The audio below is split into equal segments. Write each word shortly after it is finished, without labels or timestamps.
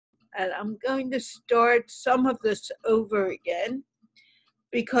And I'm going to start some of this over again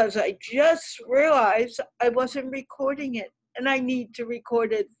because I just realized I wasn't recording it, and I need to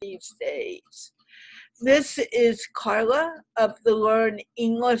record it these days. This is Carla of the Learn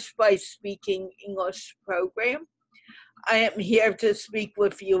English by Speaking English program. I am here to speak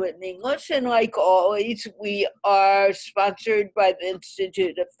with you in English, and like always, we are sponsored by the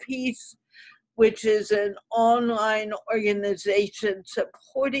Institute of Peace, which is an online organization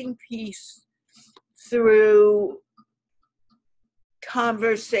supporting peace through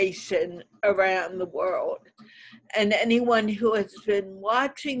conversation around the world. And anyone who has been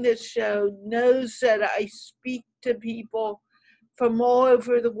watching this show knows that I speak to people from all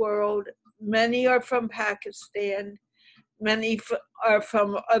over the world. Many are from Pakistan. Many are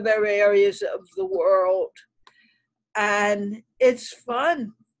from other areas of the world. And it's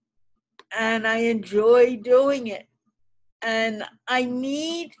fun. And I enjoy doing it. And I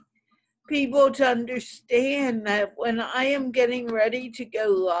need people to understand that when I am getting ready to go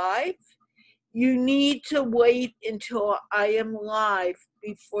live, you need to wait until I am live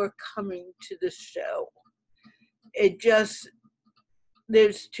before coming to the show.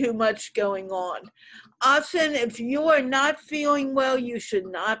 There's too much going on. Austin, if you are not feeling well, you should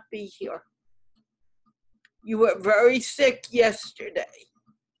not be here. You were very sick yesterday.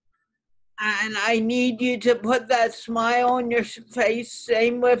 And I need you to put that smile on your face.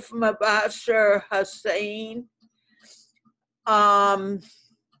 Same with Mubashir Hussain.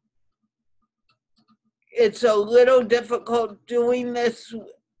 It's a little difficult doing this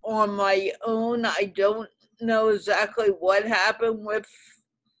on my own. I don't know exactly what happened with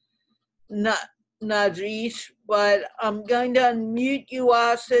Najish, but I'm going to unmute you,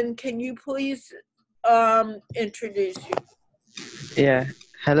 Austin. Can you please introduce you? Yeah.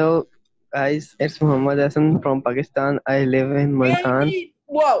 Hello, guys. It's Muhammad Hassan from Pakistan. I live in Multan.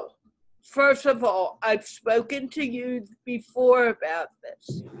 Whoa. First of all, I've spoken to you before about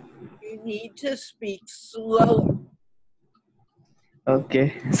this. You need to speak slower.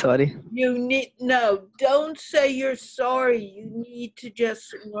 Okay, sorry. Don't say you're sorry. You need to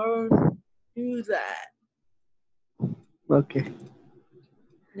just learn to do that. Okay.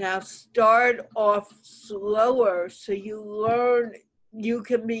 Now start off slower so you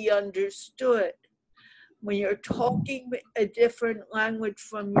can be understood. When you're talking a different language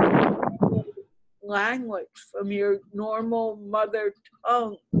from your normal mother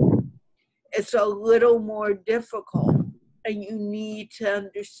tongue, it's a little more difficult, and you need to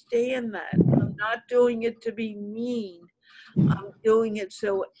understand that. I'm not doing it to be mean. I'm doing it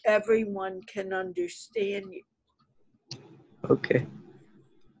so everyone can understand you. Okay.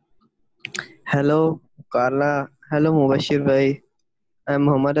 Hello, Carla. Hello, Mubashir bhai. I'm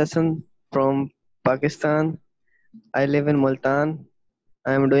Muhammad Hassan from Pakistan. I live in Multan.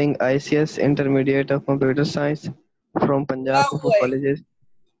 I am doing ICS Intermediate of Computer Science from Punjab Group of Colleges.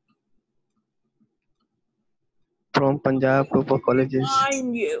 From Punjab Group of Colleges.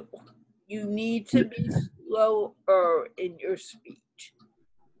 You need to be slower in your speech.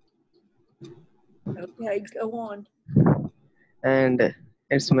 Okay, go on. And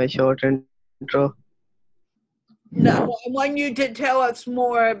it's my short intro. No, I want you to tell us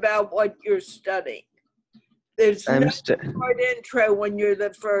more about what you're studying. There's no short intro when you're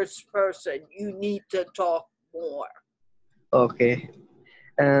the first person. You need to talk more. Okay.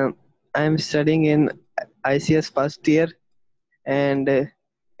 I'm studying in ICS first year and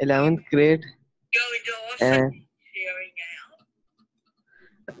 11th grade.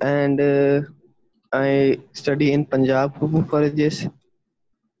 And I study in Punjab Group of Colleges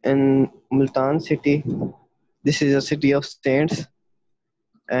in Multan city. This is a city of saints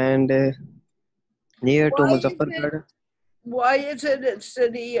and near to Muzaffargarh. Why is it a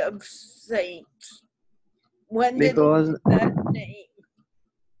city of saints? When did it get that name?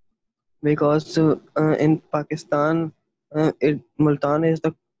 Because in Pakistan, Multan is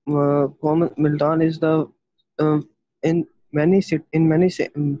the Multan is the in many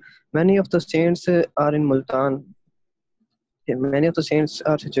of the saints are in Multan. Many of the saints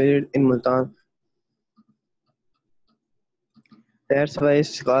are situated in Multan. That's why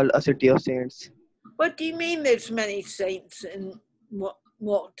it's called a city of saints. What do you mean there's many saints in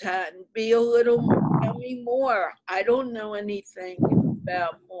Multan? Tell me more. I don't know anything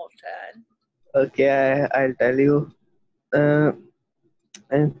about Multan. Okay, I'll tell you.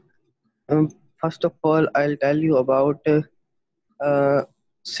 First of all, I'll tell you about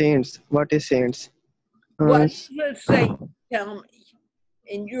saints. What is saints? What is a saint? Tell me,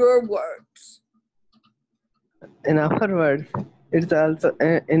 in your words. In our words, it's also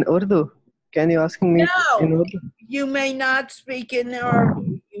in Urdu. Can you ask me in Urdu? You may not speak in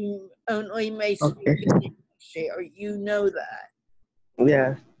Urdu. You you only may speak Okay. in English here. You know that.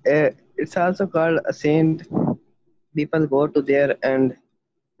 Yeah. It's also called a saint. People go to there and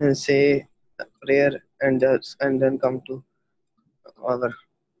say prayer and then come to our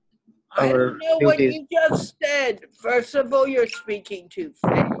I don't our know what duties. you just said. First of all, you're speaking too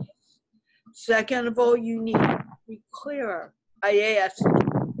fast. Second of all, you need to be clearer. I asked,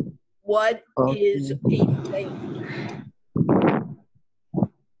 what is Okay. a saint?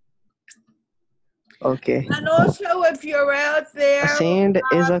 Okay. And also, if you're out A there, saint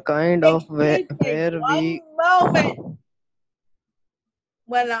is a kind of excuse me, where one we. moment.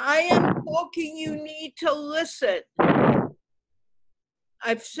 When I am talking, you need to listen.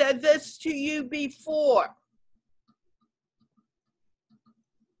 I've said this to you before.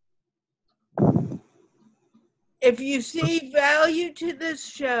 If you see value to this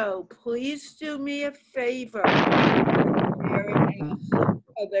show, please do me a favor. Share it out so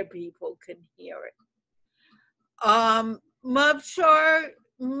other people can hear it. Mubshar,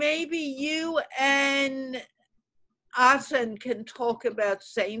 maybe you and Asen can talk about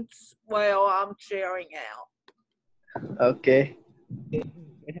saints while I'm sharing out. Okay.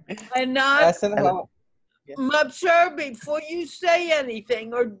 And not As in Hello. how? Yeah. Mubshar, before you say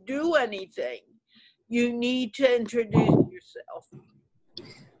anything or do anything, you need to introduce yourself.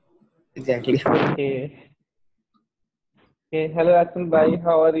 Exactly. Okay. Okay. Hello, Asan Bhai.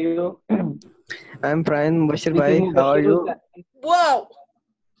 How are you? I'm fine. Bashir This is bhai, how are Mubashir you? Hussain. Whoa,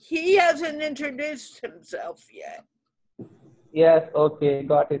 he hasn't introduced himself yet. Yes. Okay.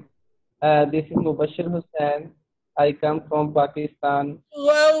 Got it. This is Mubashir Hussain. I come from Pakistan.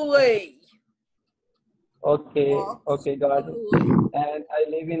 Slowly. Okay. Walk Okay. Got it. slowly. And I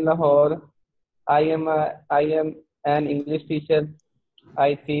live in Lahore. I am an English teacher.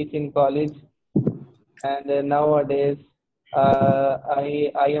 I teach in college, and nowadays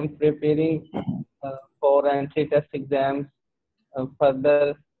I am preparing for entry test exams.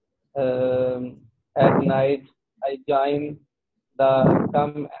 Further, at night I join the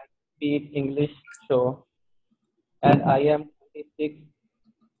Come and Speak English show, and I am 26,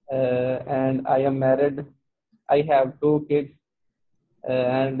 and I am married. I have two kids,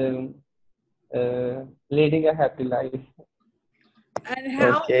 and leading a happy life. And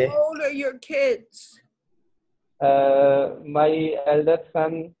how Okay. old are your kids? My elder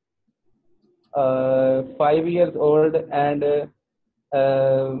son, 5 years old, and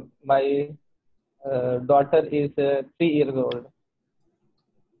my daughter is 3 years old.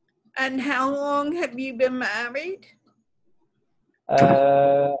 And how long have you been married?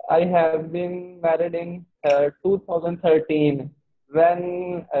 I have been married in 2013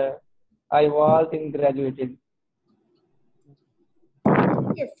 when I was in graduated.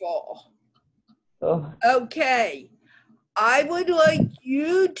 Wonderful. So, Okay. I would like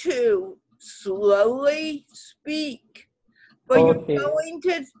you to slowly speak, but okay,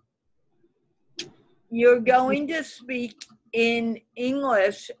 you're going to speak in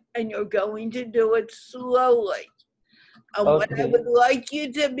English and you're going to do it slowly. And what I okay, would like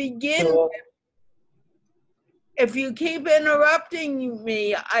you to begin, sure, if you keep interrupting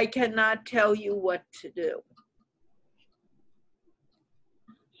me, I cannot tell you what to do.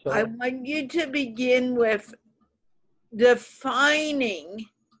 I sure. want you to begin with defining,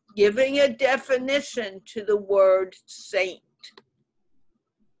 giving a definition to the word saint.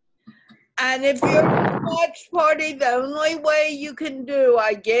 And if you're in a watch party, the only way you can do,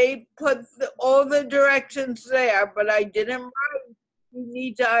 I put all the directions there, but I didn't write. You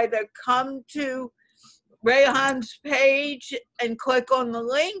need to either come to Rayhan's page and click on the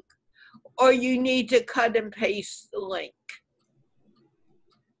link, or you need to cut and paste the link.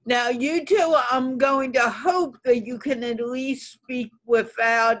 Now, you two, I'm going to hope that you can at least speak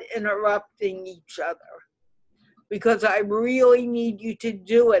without interrupting each other, because I really need you to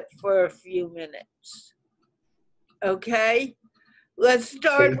do it for a few minutes. Okay? Let's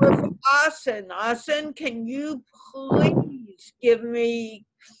start Okay. with Asen. Asen, can you please give me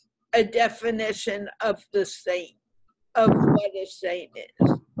a definition of the saint, of what a saint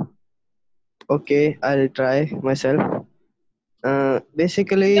is? Okay, I'll try myself. No,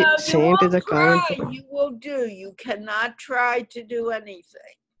 Basically, you saint is won't a kind. try. You will do. You cannot try to do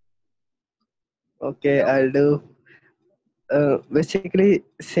anything. Okay, No. I'll do. Basically,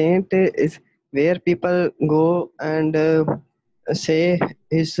 saint is where people go and say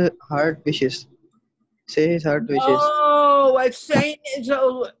his heart wishes. Say his heart wishes. No, a saint is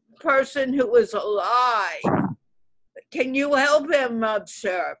a person who is alive. Can you help him,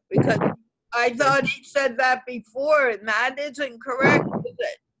 sir? Because I Okay. thought he said that before, and that isn't correct, is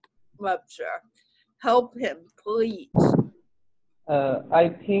it, sir? Help him, please. I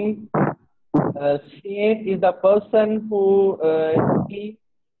think saint is the person who teach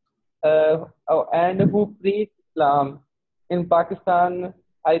and who preach Islam. In Pakistan,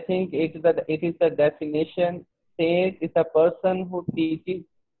 I think it is the definition. Saint is a person who teaches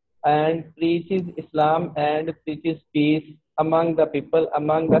and preaches Islam and preaches peace among the people,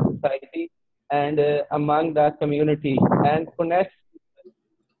 among the society, and among the community, and connects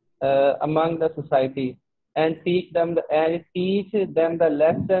among the society, and teach them the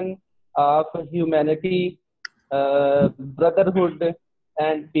lesson of humanity, brotherhood,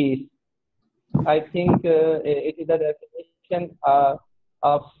 and peace. I think it is the definition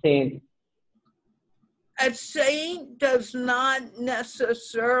of saint. A saint does not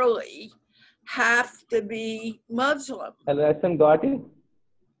necessarily have to be Muslim. Lesson got it?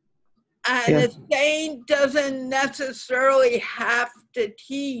 And Yeah. a saint doesn't necessarily have to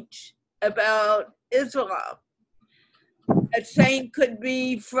teach about Islam. A saint could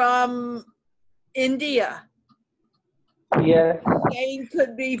be from India. Yes. A saint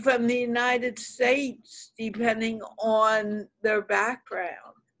could be from the United States, depending on their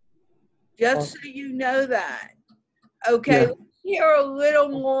background. Just so you know that. Okay, Yeah. let's hear a little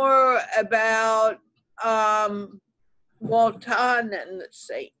more about Waltan and the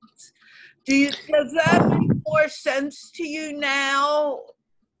saints. Does that make more sense to you now,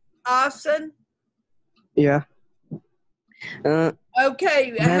 Asen? Yeah.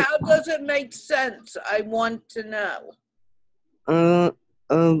 Okay, When how does it make sense? I want to know.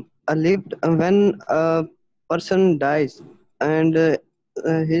 I lived when a person dies and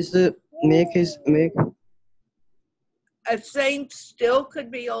his make A saint still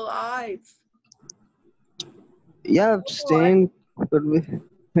could be alive. yeah Go on. staying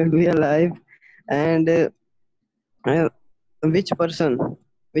could be alive and uh, which person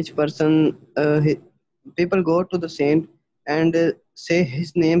people go to the saint and say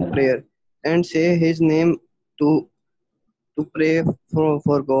his name prayer and say his name to pray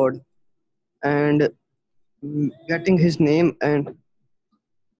for God and getting his name and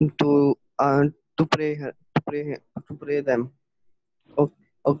to uh, to pray them. O-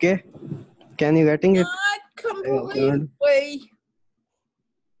 Okay, can you getting it? Not Uh, completely.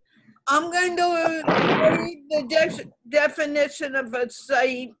 I'm going to read the definition of a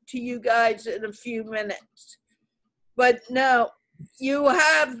saint to you guys in a few minutes. But no, you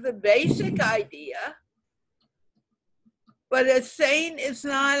have the basic idea, but a saint is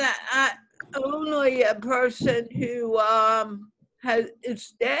not only a person who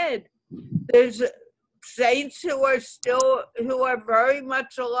is dead. There's saints who are very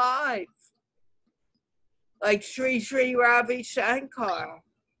much alive, like Sri Sri Ravi Shankar,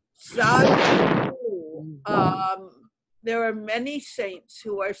 Sadhu. There are many saints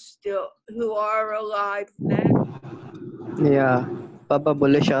who are alive now. yeah, Baba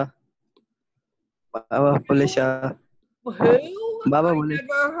Bulesha, Baba Bulesha, Who? Baba I Bule.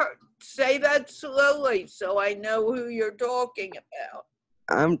 never heard. Say that slowly so I know who you're talking about.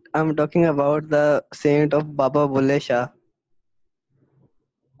 I'm talking about the saint of Baba Bulesha.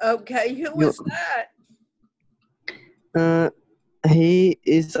 Okay, who You, is that? uh, he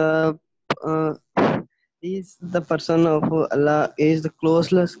is a uh, he's the person of Allah. He is the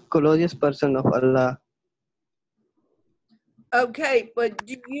closest person of Allah. Okay, but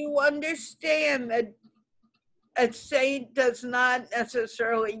do you understand that a saint does not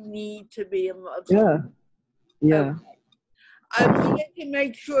necessarily need to be a Muslim? Yeah, yeah, Okay. I wanted to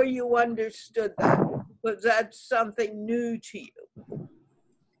make sure you understood that because that's something new to you.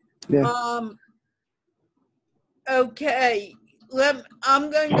 yeah. Okay,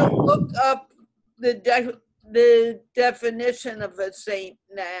 I'm going to look up the definition of a saint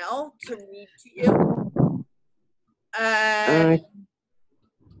now to read to you. And Uh,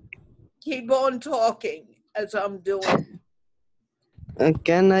 keep on talking as I'm doing.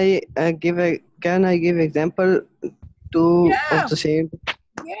 can I give example of Yeah, the saint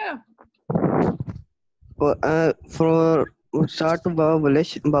yeah. for start to Baba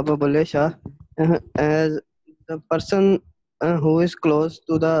Bulesha as the person who is close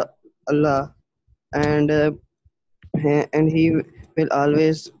to the Allah and he will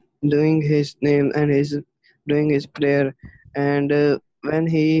always doing his name and his doing his prayer and when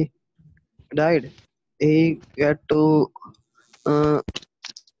he died he got to uh,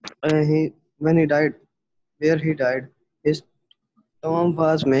 he when he died where he died his tomb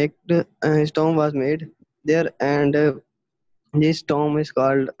was made there and this tomb is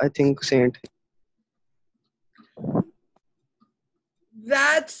called I think saint.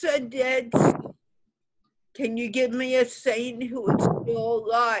 That's a dead saint. Can you give me a saint who is still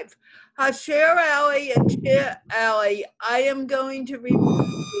alive? Hashir Ali and Shir Ali, I am going to remove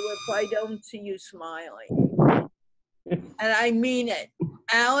you if I don't see you smiling. And I mean it.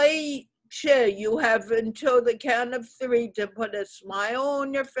 Ali, Shir, you have until the count of 3 to put a smile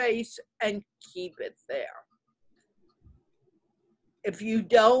on your face and keep it there. If you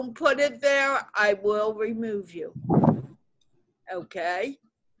don't put it there, I will remove you. Okay?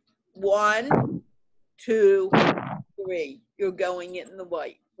 1, 2, 3. You're going in the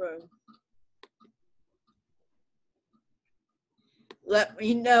white room. Let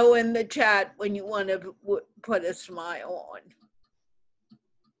me know in the chat when you want to put a smile on.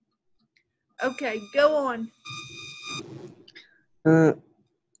 Okay, go on.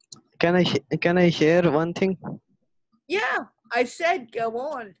 Can I share one thing? Yeah, I said go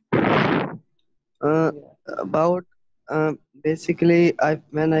on. About basically,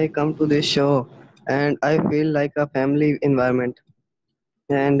 when I come to this show, and I feel like a family environment.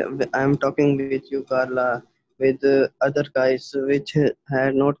 And I'm talking with you, Carla, with other guys which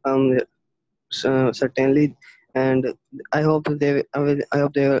had not come certainly, and I hope I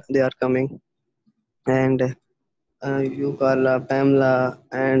hope they are coming. And you, Carla, Pamela,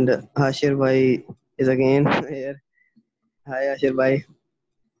 and Hashir Bhai is again here. Hi, Hashir Bhai,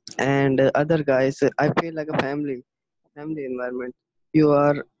 and other guys. I feel like a family environment. You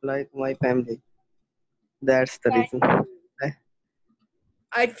are like my family. That's the Thank reason. you.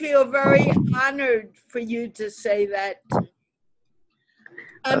 I feel very honored for you to say that to me.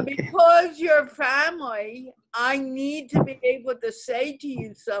 And Okay. because you're family, I need to be able to say to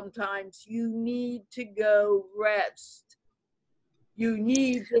you sometimes, you need to go rest. You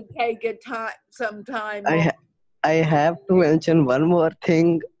need to take some time I off. ha- I have to mention one more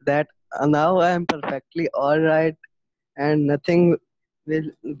thing that now I am perfectly all right and nothing with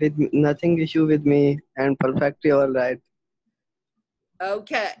nothing issue with me and perfectly all right.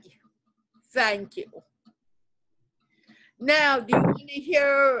 Okay, thank you. Now, do you want to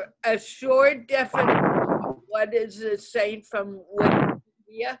hear a short definition of what is a saint from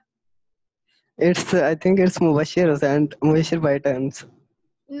Wikipedia? It's I think it's Mubashir and Mubashir by turns.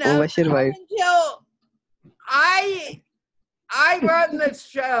 No, Mubashir not by. until I run the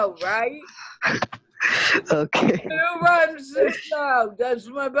show, right? Okay. Who runs the show? Does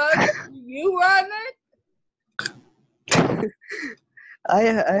my brother? You run it? I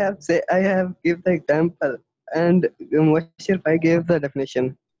have give the example and Mubashir by gave the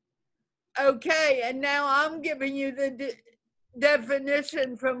definition. Okay, and now I'm giving you the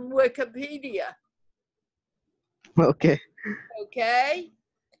definition from Wikipedia. Okay. Okay?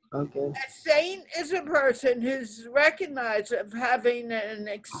 Okay. A saint is a person who's recognized of having an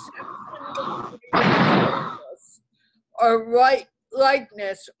exceptional or right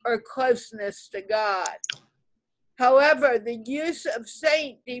likeness or closeness to God. However, the use of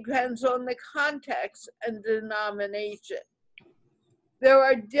saint depends on the context and denomination. There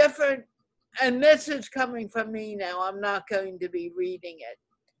are different, and this is coming from me now, I'm not going to be reading it.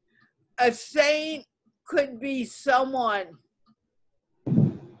 A saint could be someone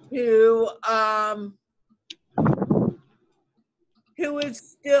who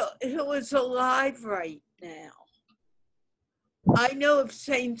is alive right now. I know of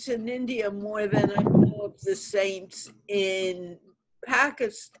saints in India more than I know of the saints in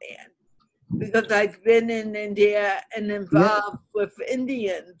Pakistan because I've been in India and involved with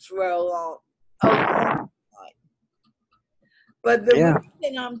Indians for a long time. But the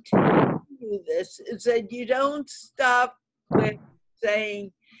reason I'm telling you this is that you don't stop with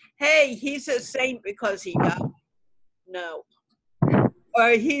saying, hey, he's a saint because he died. No.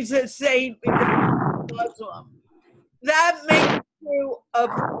 Or he's a saint because he's Muslim. That makes true of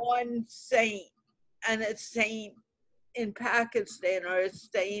one saint, and a saint in Pakistan or a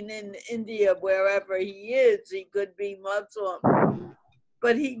saint in India, wherever he is, he could be Muslim.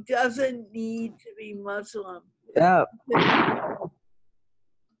 But he doesn't need to be Muslim. Yeah.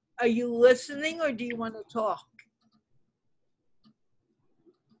 Are you listening or do you want to talk?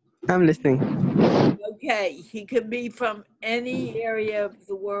 I'm listening. Okay, he could be from any area of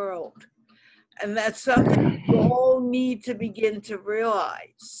the world. And that's something we all need to begin to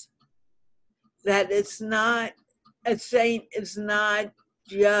realize. That it's not, a saint is not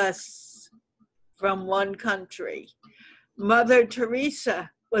just from one country. Mother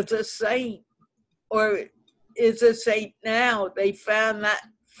Teresa was a saint, or is a saint now. They found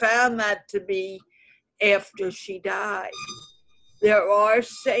that to be after she died. There are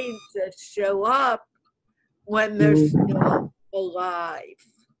saints that show up when they're still alive,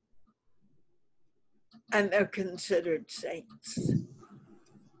 and they're considered saints.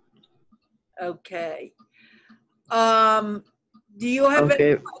 Okay. Do you have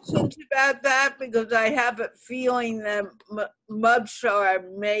any Okay. questions about that? Because I have a feeling that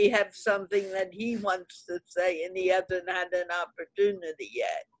Mubshar may have something that he wants to say and he hasn't had an opportunity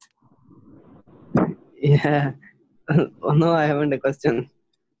yet. Yeah. Oh, no, I haven't a question.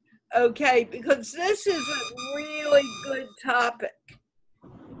 Okay, because this is a really good topic.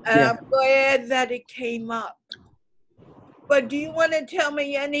 And Yeah. I'm glad that it came up. But do you want to tell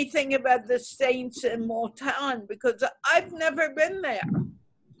me anything about the saints in Multan? Because I've never been there.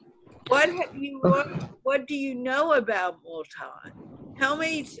 What have you learned? What do you know about Multan? Tell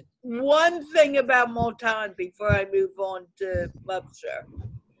me one thing about Multan before I move on to Mubsher.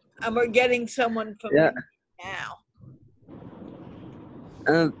 And we're getting someone from Yeah. now.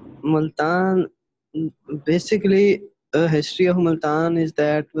 Multan, basically, history of Multan is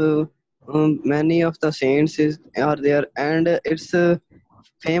that many of the saints are there, and it's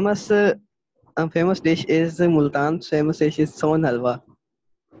famous. Famous dish is Multan's famous dish is son halwa.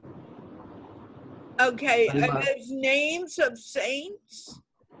 Okay, are Halwa. those names of saints?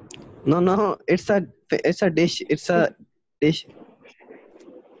 No, it's a dish. It's a dish.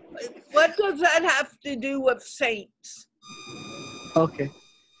 What does that have to do with saints? Okay.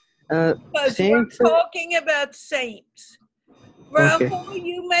 Because we're Saints. talking about saints. Okay. Rahul,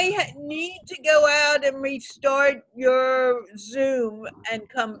 you may need to go out and restart your Zoom and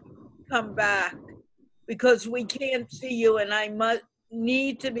come back because we can't see you and I must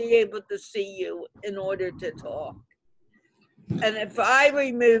need to be able to see you in order to talk. And if I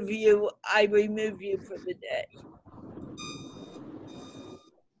remove you for the day.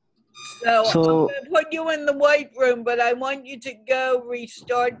 So I'm going to put you in the white room, but I want you to go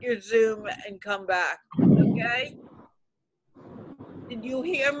restart your Zoom and come back. Okay? Did you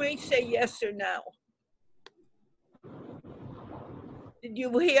hear me? Say yes or no. Did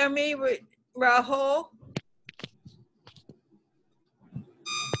you hear me, Rahul?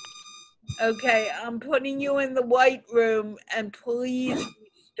 Okay, I'm putting you in the white room and please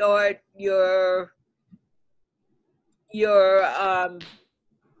restart your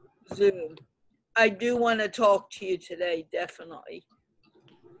Zoom. I do want to talk to you today, definitely.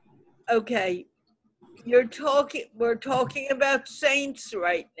 Okay, we're talking about saints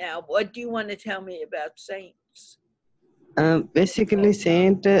right now. What do you want to tell me about saints? Basically,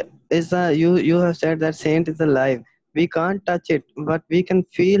 saint is a you have said that saint is alive. We can't touch it, but we can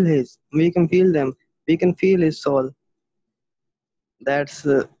feel his. We can feel them. We can feel his soul. That's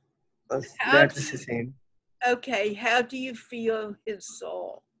that's a saint. Okay, how do you feel his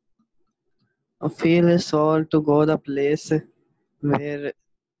soul? Feel his soul to go the place where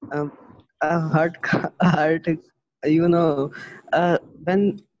a heart, a heart, you know,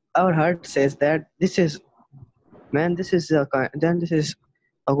 when our heart says that this is man, this is a then this is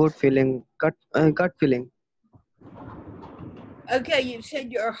a good feeling, gut feeling. Okay, you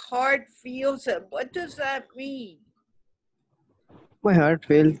said your heart feels it. What does that mean? My heart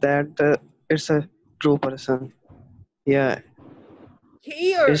feels that it's a true person. Yeah,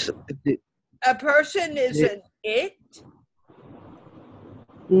 He or it's a person is the an it?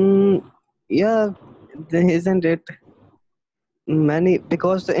 yeah, isn't it? Many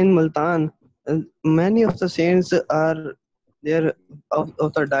because in Multan, many of the saints are there of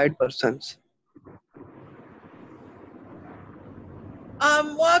the died persons.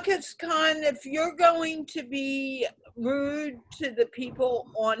 Wakas Khan, if you're going to be rude to the people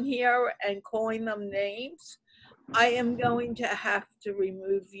on here and calling them names, I am going to have to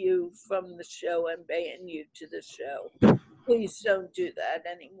remove you from the show and ban you to the show. Please don't do that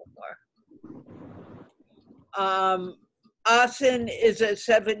anymore. Asin is a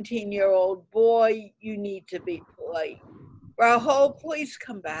 17-year-old boy. You need to be polite. Rahul, please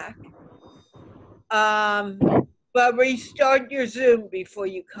come back. But restart your Zoom before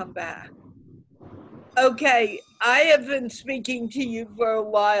you come back. Okay, I have been speaking to you for a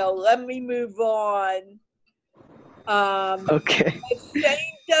while. Let me move on. Okay. A saint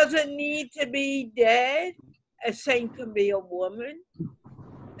doesn't need to be dead. A saint can be a woman.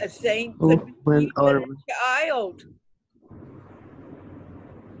 A saint could be Woman even or a child.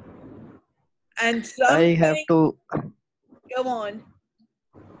 And I have something, to go on.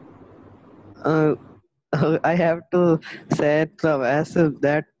 uh, I have to say to Avas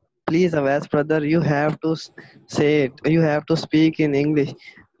that please Avas brother you have to say it. You have to speak in English.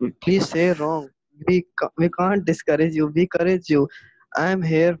 Please say wrong. We can't discourage you. We encourage you. I am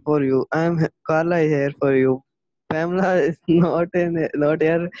here for you. Carla is here for you. Pamela is not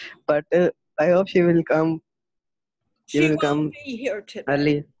here, but I hope she will come. She She will won't come be here today.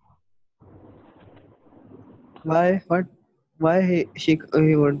 early. Why? What? Why he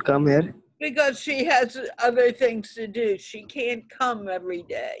won't come here? Because she has other things to do. She can't come every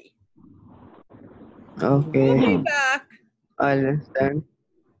day. She'll Okay, be back. I understand.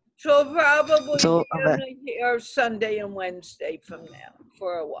 She'll probably So, be only here Sunday and Wednesday from now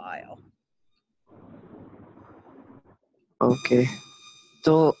for a while. okay.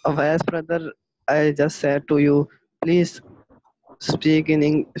 So, Avas brother, I just said to you, please speak in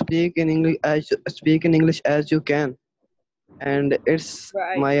English as you can, and it's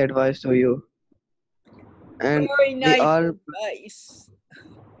Right. my advice to you. And Very we nice all advice.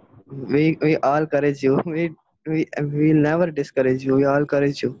 we all encourage you. We never discourage you. We all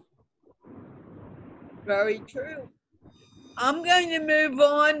encourage you. Very true. I'm going to move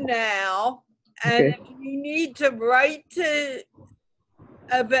on now. And Okay. if you need to write to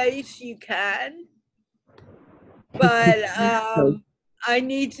a base, you can. But I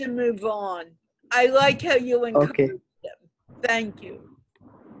need to move on. I like how you encourage Okay. them. Thank you.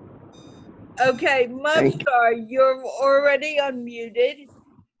 Okay, Thank you. Mufsar, you're already unmuted.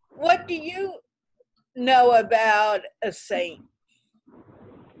 What do you know about a saint?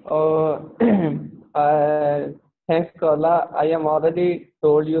 Oh, thanks, Carla. I am already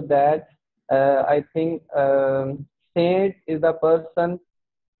told you that I think saint is the person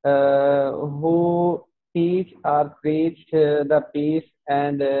who teach or preach the peace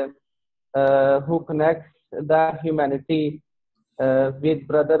and who connects the humanity with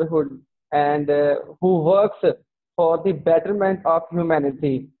brotherhood and who works for the betterment of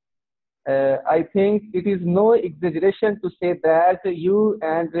humanity. I think it is no exaggeration to say that you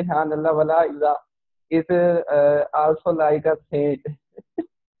and Rehan Allah Wala is also like a saint.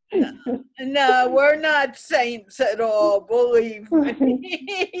 No, we're not saints at all, believe me.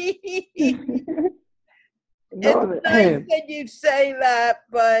 It's No, nice that you say that,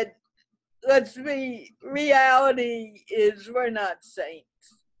 but reality is we're not saints.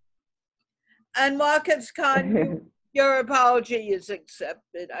 And Marcus Khan, your apology is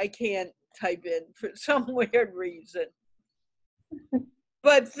accepted. I can't type in for some weird reason.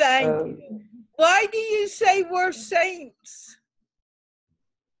 But thank you. Why do you say we're saints?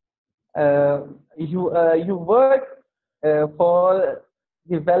 you work for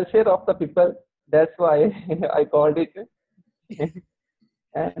the welfare of the people. That's why I called it.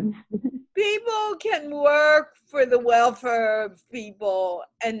 And People can work for the welfare of people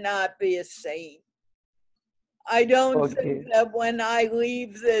and not be a saint. I don't think okay. that when I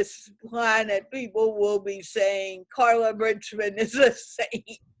leave this planet, people will be saying Carla Riechman is a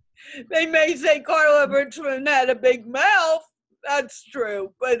saint. They may say Carla Riechman had a big mouth. That's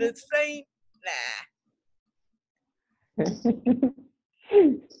true. But a saint, nah.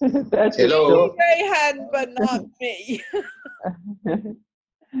 That's Maybe so. they had, but not me.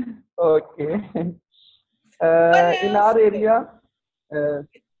 Okay. What In else? our area, uh,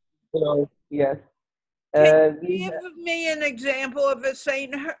 yes, Can we you give me an example of a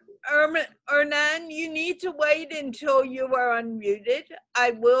Saint Hernan? You need to wait until you are unmuted.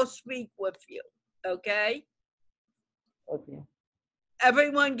 I will speak with you. Okay? okay.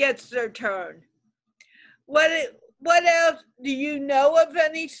 Everyone gets their turn. What else do you know of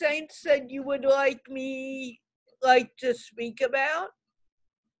any saints that you would like to speak about?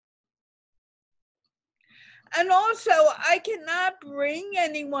 And also, I cannot bring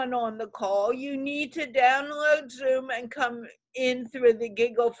anyone on the call. You need to download Zoom and come in through the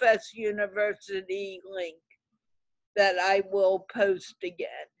Giggle Fest University link that I will post again.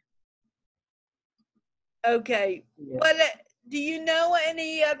 Okay. Yeah. What do you know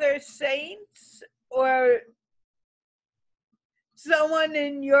any other saints or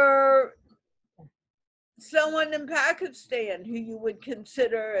someone in Pakistan who you would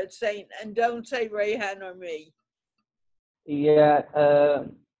consider a saint? And don't say Rayhan or me. Yeah.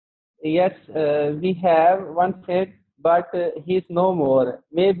 Yes, we have one saint, but he's no more.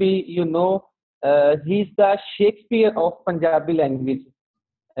 Maybe you know, he's the Shakespeare of Punjabi language.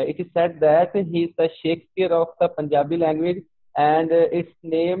 It is said that he is the Shakespeare of the Punjabi language, and its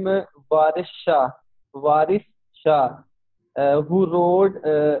name Waris Shah. Waris Shah, who wrote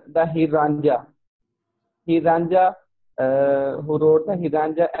the Hiranja. Hiranja, who wrote the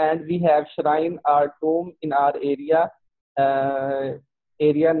Hiranja, and we have shrine or tomb in our area. Uh,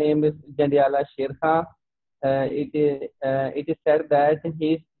 Area name is Jandiala Sher Khan. It is said that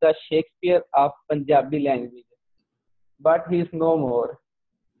he is the Shakespeare of Punjabi language, but he is no more.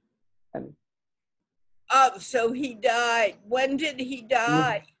 And Oh, so he died. When did he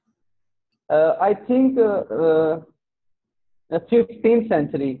die? I think 15th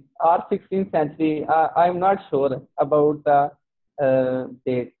century or 16th century. I'm not sure about the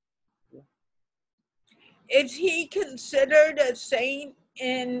date. Is he considered a saint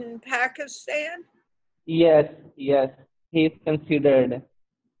in Pakistan? Yes, yes, he is considered.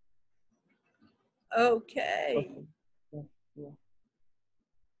 Okay. Okay. Yeah, yeah.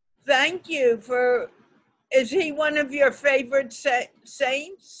 Thank you for. Is he one of your favorite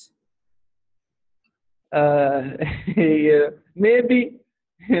saints? Uh, yeah, maybe,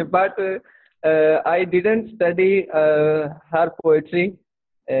 but I didn't study her poetry,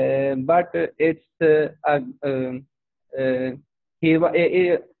 but uh,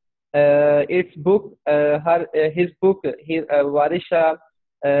 its book, his book, Varisha,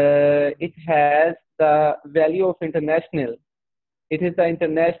 it has the value of international. It is the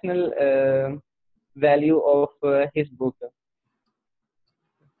international value of his book.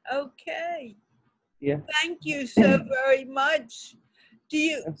 Okay. Yeah. Thank you so very much. Do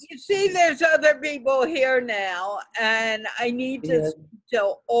you see there's other people here now, and I need to Yes. speak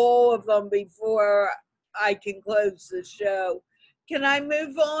to all of them before I can close the show. Can I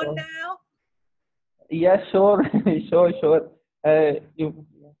move on Oh, now? yeah, sure, sure. You,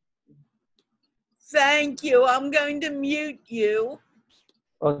 Thank you. I'm going to mute you.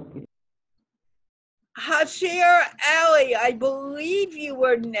 okay. Hashir Ali, I believe you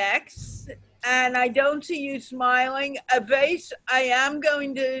were next, and I don't see you smiling. Avase, I am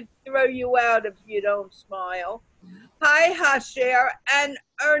going to throw you out if you don't smile. Hi, Hashir. And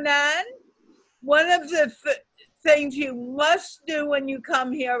Ernan, one of the things you must do when you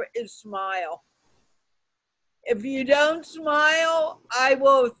come here is smile. If you don't smile, I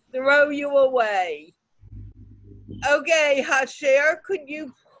will throw you away. Okay, Hashir, could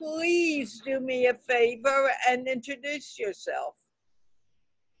you please do me a favor and introduce yourself?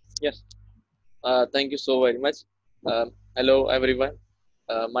 Yes, thank you so very much. Hello, everyone.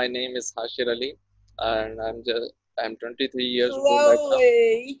 My name is Hashir Ali, and I'm 23 years old right now.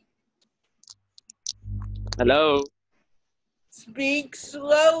 Slowly. Hello. Speak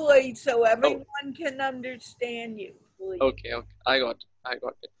slowly so Oh, everyone can understand you, please. okay, okay. I got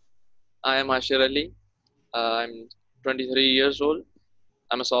it. I am Hashir Ali. I'm 23 years old.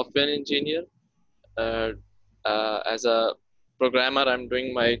 I'm a software engineer. Uh, as a programmer, I'm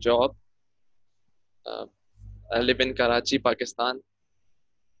doing my job. Uh, I live in Karachi, Pakistan.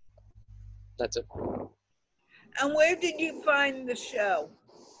 That's it. And where did you find the show?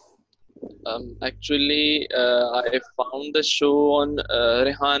 Actually, I found the show on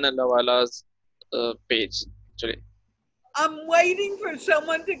Rehan Alawala's page. Actually, I'm waiting for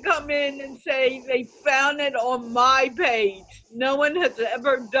someone to come in and say they found it on my page. No one has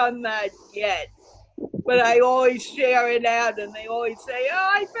ever done that yet. But I always share it out and they always say, oh,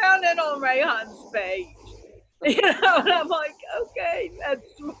 I found it on Rayhan's page. You know, and I'm like, okay, that's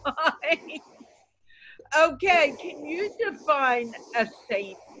fine. Okay, can you define a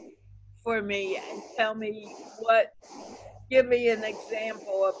saint for me and tell me give me an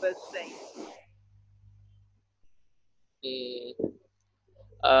example of a saint? mm,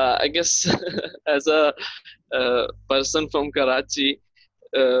 I guess as a person from Karachi,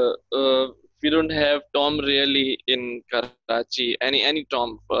 we don't have Tom really in Karachi. Any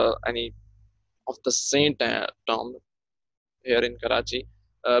Tom, any of the Saint Tom here in Karachi.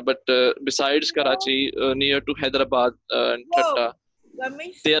 But besides Karachi, near to Hyderabad and Whoa, Thatta, let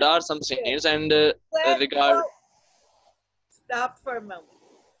me there are stop some you. saints. And regard, Whoa, stop for a moment.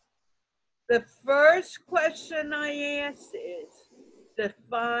 The first question I ask is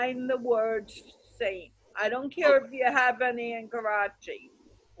define the word saint. I don't care okay, if you have any in Karachi.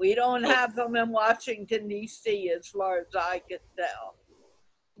 We don't okay, have them in Washington, D.C., as far as I can tell.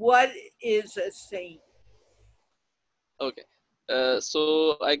 What is a saint? okay.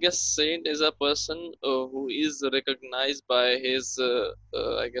 So I guess saint is a person who is recognized by his,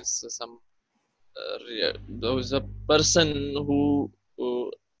 I guess there is a person who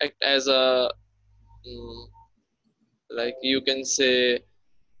act as a, mm, like you can say,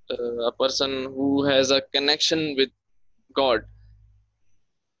 a person who has a connection with God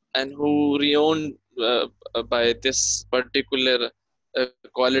and who renowned by this particular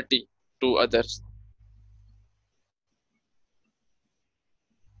quality to others.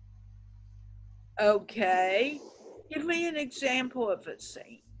 Okay. Give me an example of a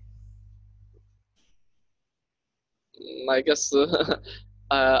saint. I guess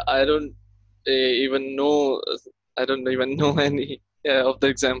I don't even know. I don't even know any of the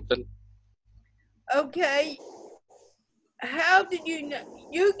example. Okay. How did you know?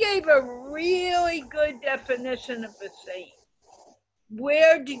 You gave a really good definition of a saint.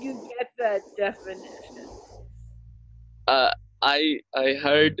 Where did you get that definition? Uh, I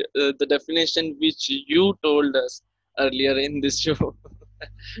heard the definition which you told us earlier in this show, What?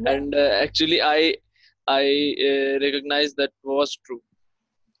 and actually I recognize that was true.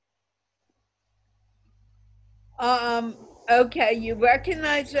 Okay, you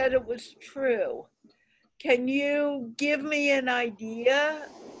recognize that it was true. Can you give me an idea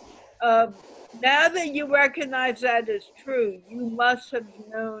of, now that you recognize that as true, you must have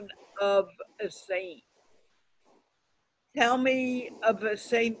known of a saint. Tell me of a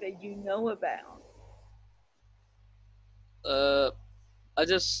saint that you know about. I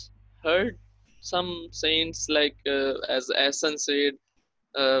just heard some saints like as Asan said,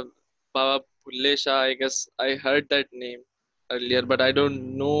 uh, Baba Bhulle Shah. I guess I heard that name earlier, but I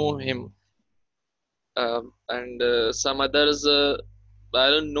don't know him. And some others, I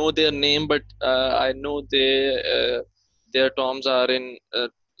don't know their name, but I know their tombs are in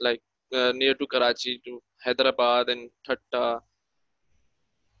like near to Karachi, to Hyderabad and Thatta.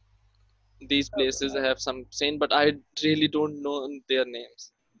 These places Okay. have some saint, but I really don't know their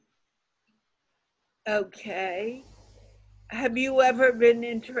names. Okay. Have you ever been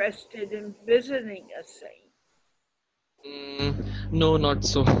interested in visiting a saint? No, not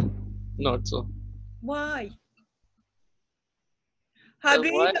so. Not so. Why? Why?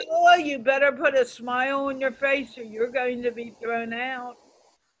 Habibullah, you better put a smile on your face or you're going to be thrown out.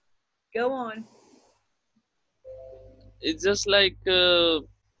 Go on. It's just like uh,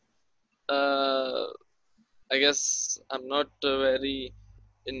 I guess I'm not very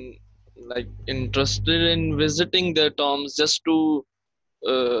in like interested in visiting their tombs uh,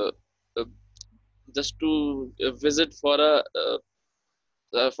 uh, just to visit for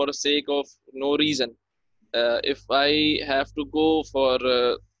a sake of no reason. If I have to go for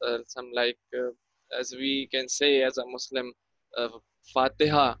some like as we can say as a Muslim, uh,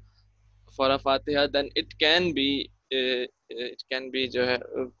 Fatiha, for a Fatiha, then it can be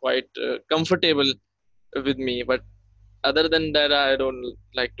quite comfortable with me. But other than that, I don't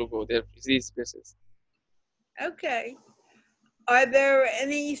like to go there these places. Okay. Are there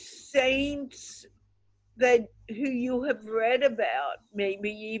any saints that who you have read about,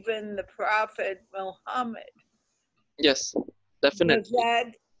 maybe even the Prophet Muhammad? Yes, Does definitely,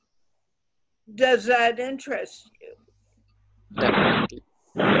 that does that interest you? definitely.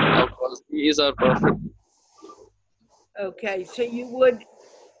 Of course, he is our prophet. Okay, so you would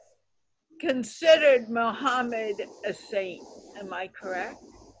consider Muhammad a saint, am I correct?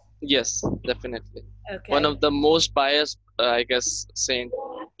 Yes, definitely. One Okay. of the most pious, I guess, saint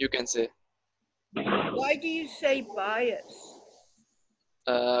you can say, Why do you say bias?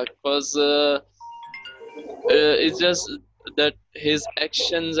 because it's just that his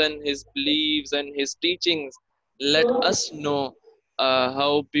actions and his beliefs and his teachings let us know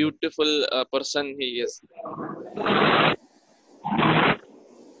how beautiful a person he is.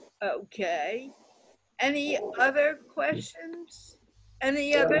 Okay. Any other questions?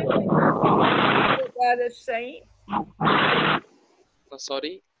 Any other things you want to know about a saint?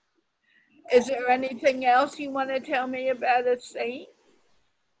 Sorry. Is there anything else you want to tell me about a saint?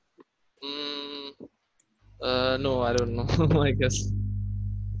 Mm, no, I don't know. I guess.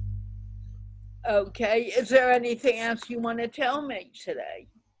 Okay. Is there anything else you want to tell me today?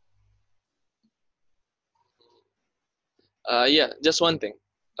 Yeah, just one thing.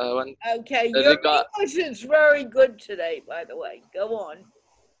 One Okay. Your regard. English is very good today, by the way. Go on.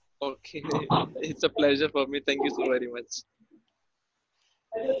 Okay, it's a pleasure for me. Thank you so very much.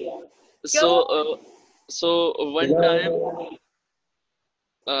 Go So, on. one time,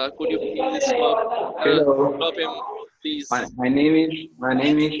 could you please Hello. stop him, please? My name is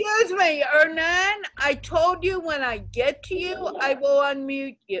Excuse me, Hernan. I told you when I get to you, I will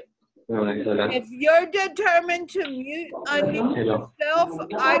unmute you. If you're determined to unmute Hello. yourself,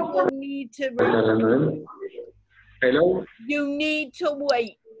 I will need to Hello. you need to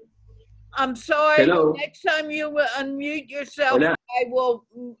wait. I'm sorry, the Hello. next time you will unmute yourself, Hola. I will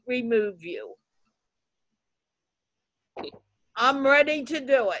remove you. I'm ready to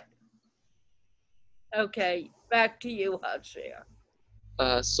do it. Okay, back to you, Hashir.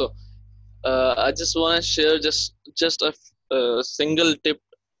 So, I just want to share just a single tip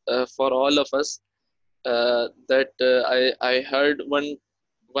for all of us that I heard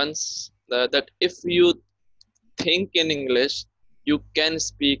once that if you think in English, you can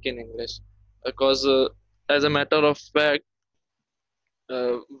speak in English, because as a matter of fact,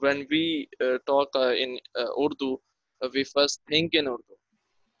 when we talk in Urdu, we first think in Urdu,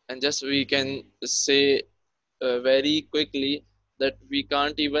 and just we can say very quickly that we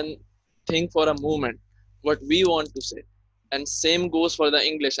can't even think for a moment what we want to say. And same goes for the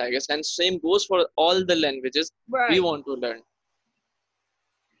English, I guess, and same goes for all the languages we Right. want to learn.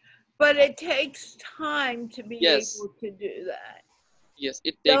 But it takes time to be Yes, able to do that. yes,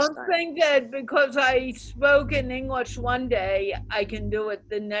 it takes Don't time. think that because I spoke in English one day, I can do it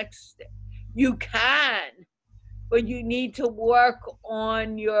the next day. You can, but you need to work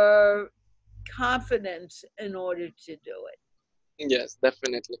on your confidence in order to do it. Yes,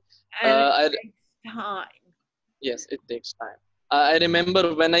 definitely. And it I takes time. Yes, it takes time. I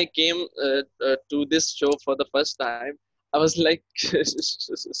remember when I came to this show for the first time, I was like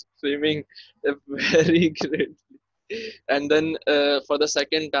swimming very greatly, and then for the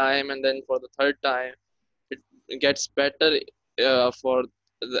second time, and then for the third time, it gets better for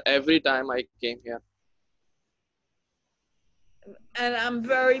every time I came here. And I'm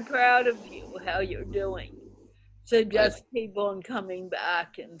very proud of you, how you're doing. So I, just keep on coming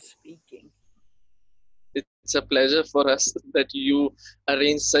back and speaking. it's a pleasure for us that you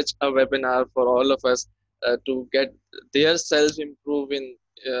arrange such a webinar for all of us to get their self improve in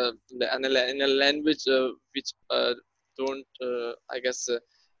a language which don't I guess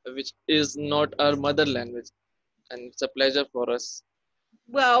which is not our mother language, and it's a pleasure for us.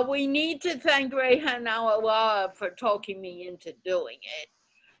 Well, we need to thank Rehan Awala for talking me into doing it.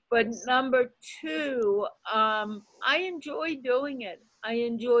 But number two, I enjoy doing it. I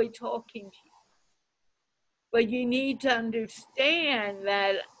enjoy talking to you. But you need to understand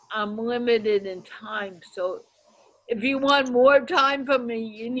that I'm limited in time. So if you want more time from me,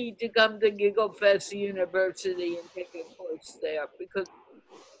 you need to come to Giggle Fest University and take a course there, because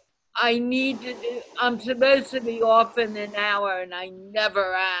I need to do, I'm supposed to be off in an hour and I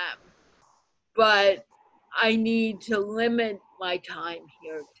never am. But I need to limit my time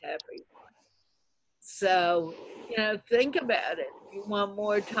here to everyone. So, think about it. If you want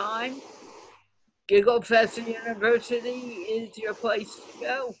more time, Giggle Fest University is your place to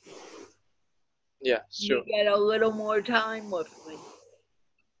go. Yeah, You sure. get a little more time with me.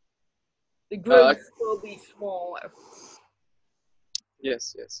 The uh, groups will be smaller.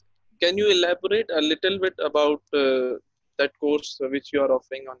 yes, yes. Can you elaborate a little bit about that course which you are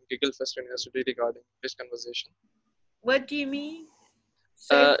offering on Giggle Fest University regarding this conversation? What do you mean?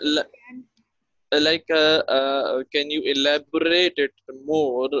 Say uh, that l- again. can you elaborate it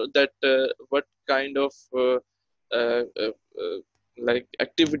more that what kind of uh, uh, uh, like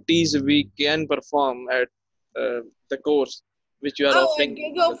activities we can perform at the course which you are Oh, at offering?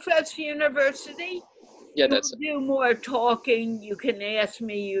 Giggle Fest University, Yeah, you that's will it. do more talking. You can ask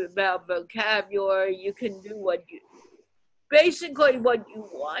me about vocabulary. You can do basically what you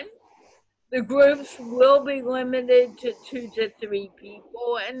want. The groups will be limited to 2 to 3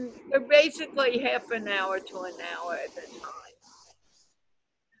 people, and they're basically half an hour to an hour at a time.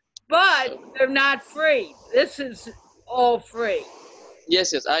 But they're not free. This is all free.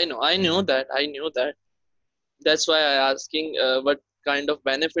 Yes, yes, I know that. That's why I asking what kind of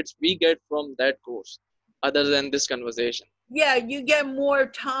benefits we get from that course other than this conversation. Yeah, you get more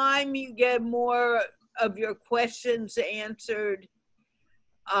time, you get more of your questions answered.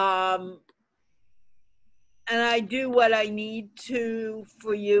 Um, and I do what I need to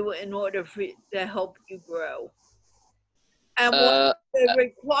for you in order to help you grow. And one uh, of the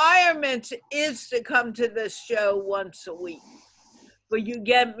requirements is to come to this show once a week, but you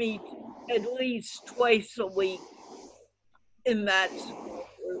get me at least twice a week in that small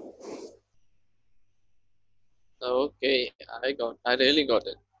group. okay, I really got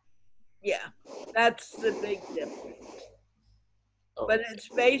it. Yeah, that's the big difference. Oh, But it's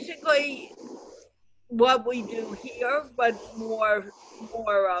basically what we do here, but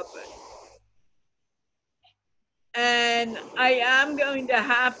more of it. And I am going to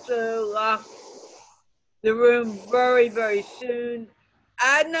have to lock the room very, very soon.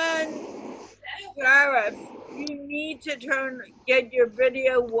 Adnan Gareth, you need to get your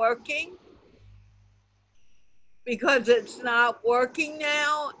video working, because it's not working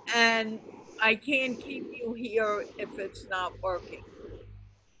now, and I can't keep you here if it's not working.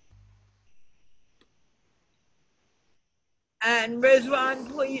 And Rizwan,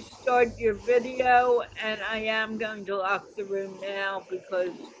 please start your video, and I am going to lock the room now because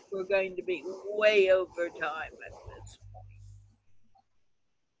we're going to be way over time at this point.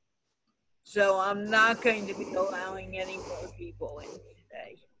 So I'm not going to be allowing any more people in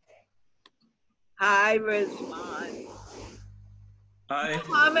today. Hi, Rizwan. Hi.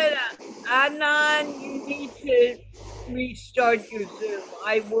 Mohammed Adnan, you need to restart your Zoom.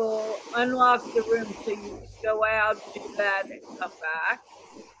 I will unlock the room so you can go out, do that, and come back.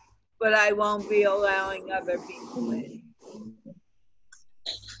 But I won't be allowing other people in.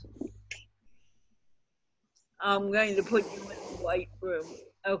 I'm going to put you in the white room.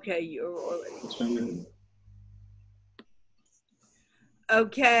 Okay, you're already.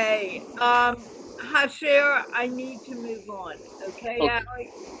 Okay. Hashir, I need to move on. Okay, okay, Allie?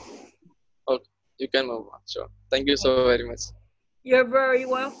 okay. You can move on. Sure. Thank you so very much. You're very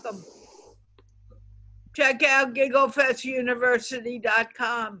welcome. Check out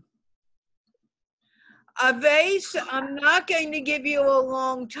gigglefestuniversity.com. Vase, I'm not going to give you a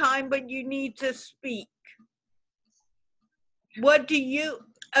long time, but you need to speak. What do you,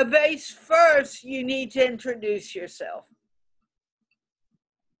 Vase, first you need to introduce yourself.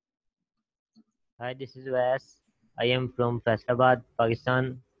 Hi, this is Vas. I am from Faisalabad,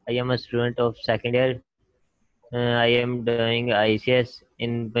 Pakistan. I am a student of second year. I am doing ICS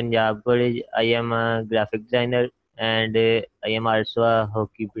in Punjab College. I am a graphic designer and I am also a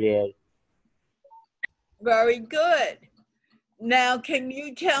hockey player. Very good. Now, can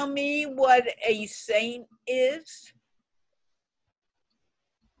you tell me what a saint is?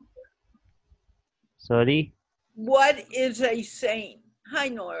 Sorry? What is a saint? Hi,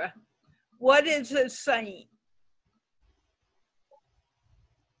 Nora. What is a saint?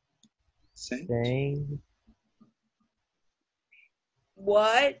 Saying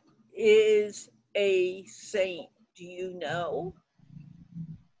What is a saint? Do you know?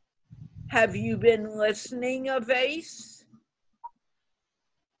 Have you been listening, Vase?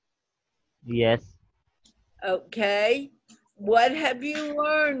 yes. Okay. What have you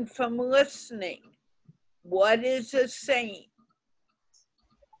learned from listening? What is a saint?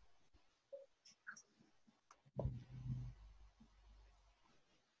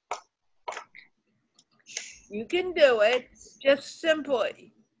 You can do it, just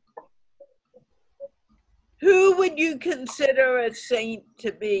simply. Who would you consider a saint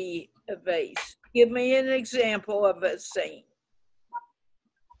to be, Vase? Give me an example of a saint.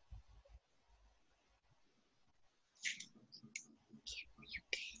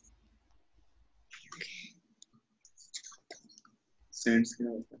 Saints क्या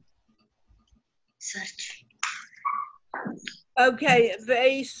होता है? Search. Okay,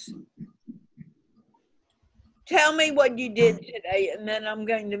 Vase, tell me what you did today, and then I'm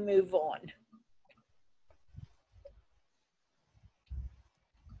going to move on.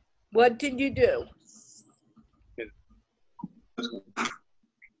 What did you do?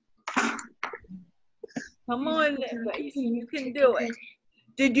 Come on, Vase, you can do it.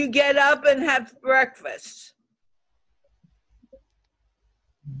 Did you get up and have breakfast?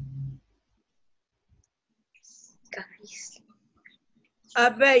 Guys.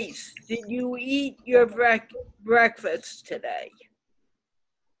 Vase, did you eat your breakfast today?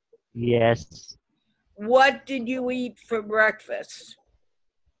 Yes. What did you eat for breakfast?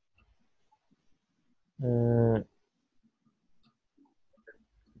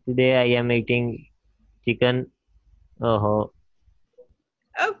 Today I am eating chicken. Oh,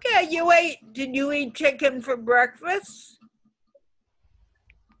 Okay, did you eat chicken for breakfast?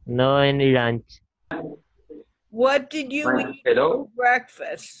 no, any lunch. What did you eat Hello? for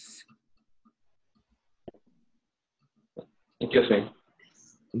breakfast? Excuse me.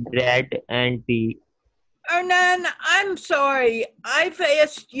 Bread and tea. Hernan, I'm sorry. I've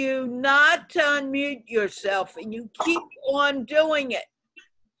asked you not to unmute yourself and you keep on doing it.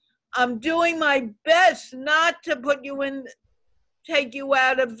 I'm doing my best not to take you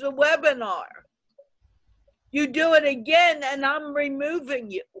out of the webinar. You do it again and I'm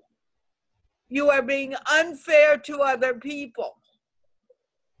removing you. You are being unfair to other people.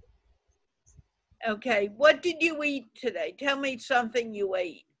 Okay, what did you eat today? Tell me something you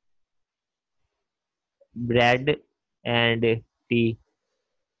ate. Bread and tea.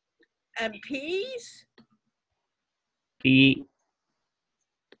 And peas? Tea.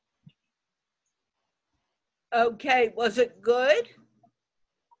 Okay, was it good?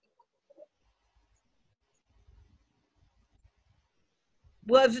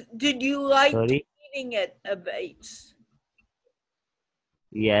 Did you like Sorry? eating it, Vase?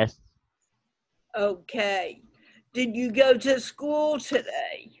 Yes. Okay. Did you go to school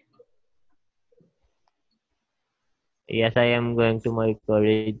today? Yes, I am going to my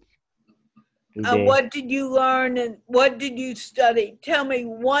college today. What did you learn and what did you study? Tell me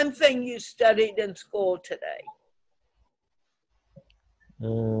one thing you studied in school today.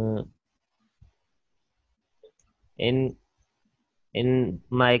 In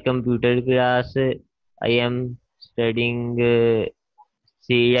my computer class, I am studying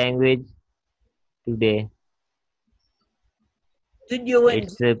C language today. Did you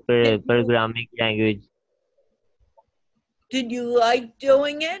It's a programming language. Did you like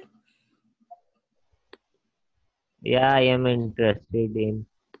doing it? Yeah, I am interested in.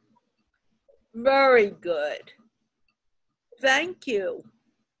 Very good. Thank you.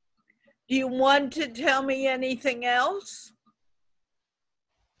 Do you want to tell me anything else?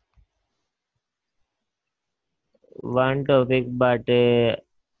 One topic, but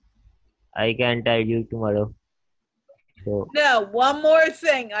I can tell you tomorrow. So, No, one more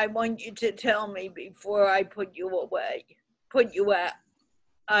thing I want you to tell me before I put you away. Put you out.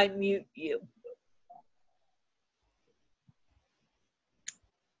 I mute you.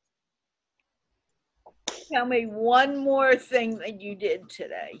 Tell me one more thing that you did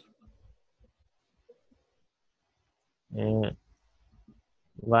today.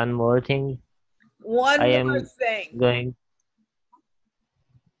 one more thing. One I more am thing. going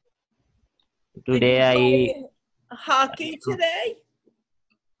Did you today. play hockey today?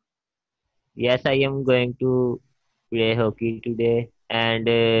 Yes, I am going to play hockey today, and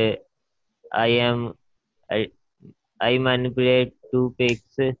I am I, I manipulate two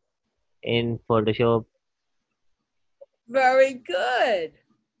pics in Photoshop. Very good.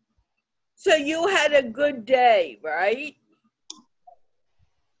 So you had a good day, right?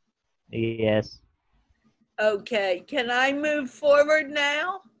 Yes. Okay. Can I move forward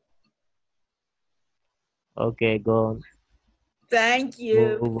now? Okay, go on. Thank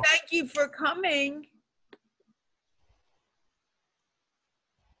you. Move on. Thank you for coming.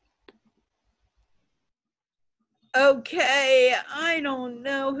 Okay, I don't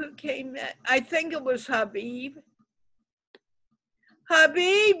know who came in. I think it was Habib.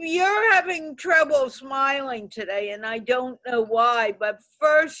 Habib, you're having trouble smiling today, and I don't know why, but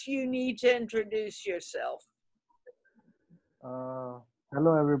first you need to introduce yourself.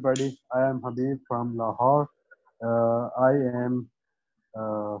 Hello everybody, I am Habib from Lahore. I am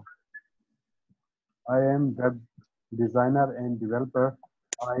uh, I am web designer and developer.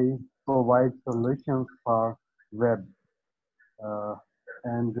 I provide solutions for web, uh,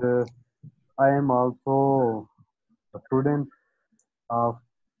 and I am also a student of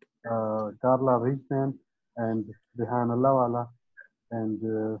Carla Riechman and Bihan Allahwala,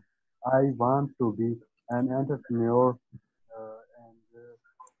 and I want to be an entrepreneur and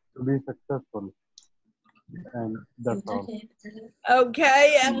to be successful, and that's all.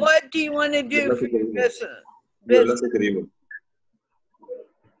 Okay, and what do you want to do Yalla for se your करीब business? yalla se करीब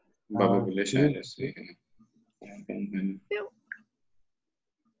बाबा Uh, बोले please, शायद से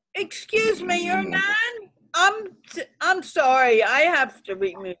Excuse me, you're not. I'm sorry. I have to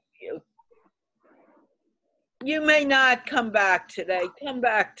remove you. You may not come back today. Come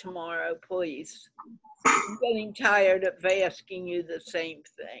back tomorrow, please. I'm getting tired of asking you the same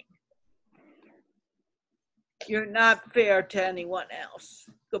thing. You're not fair to anyone else.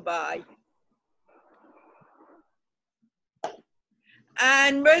 Goodbye.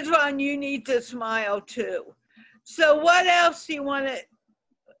 And Rizwan, you need to smile too. So what else do you want to,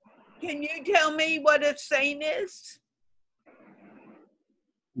 can you tell me what a saint is?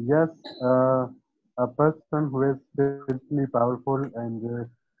 yes, a person who is spiritually powerful and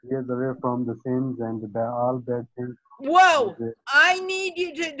he is away from the sins and all bad things. Whoa, And, I need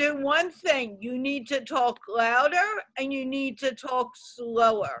you to do one thing. You need to talk louder and you need to talk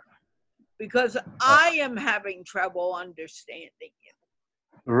slower because I am having trouble understanding you.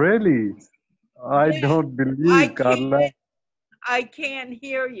 really, I Yeah, don't believe, Carla. I can't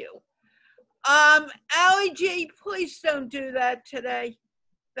hear you. Ali G, please don't do that today.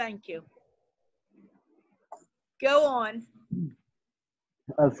 Thank you. Go on.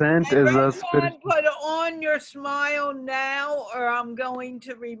 A saint And is a Rizwan, spirit. put on your smile now or I'm going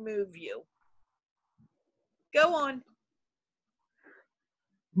to remove you. Go on.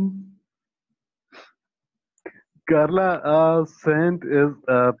 Carla, a saint is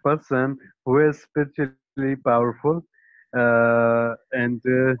a person who is spiritually powerful and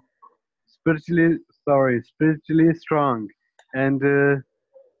spiritually strong, and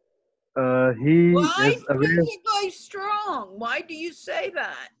he Why is aware. physically strong? Why do you say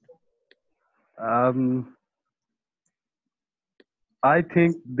that? Um, I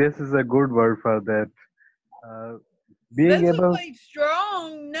think this is a good word for that. Uh, being able, Physically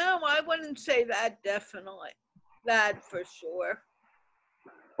strong? No, I wouldn't say that definitely. That for sure.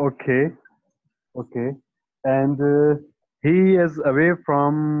 okay, okay, and he is away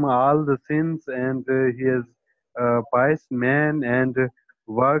from all the sins, and he is a pious man and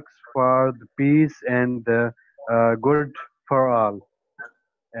works for the peace and the good for all,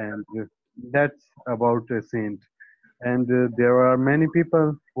 and that's about a saint. And there are many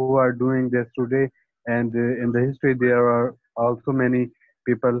people who are doing this today, and in the history there are also many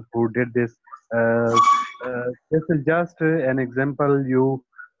people who did this. This is just an example. You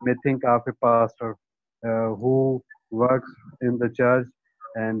may think of a pastor who works in the church,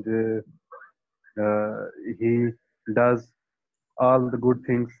 and he does all the good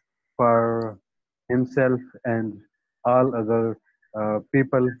things for himself and all other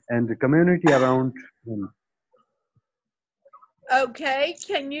people and the community around him. Okay,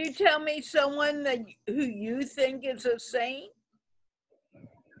 can you tell me someone who you think is a saint?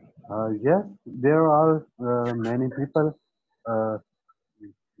 Yes, there are many people uh,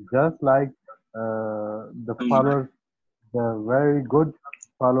 just like the followers, the very good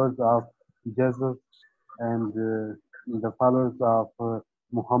followers of Jesus and the followers of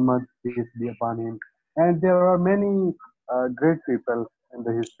Muhammad, peace be upon him. And there are many great people in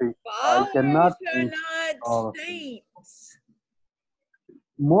the history. I cannot Followers are think not all of them. saints.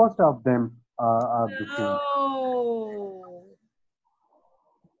 Most of them are the same. No,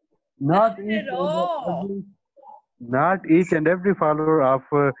 not Not each at and all. every Not each and every follower of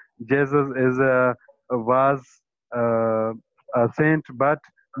Jesus is was uh, a saint, but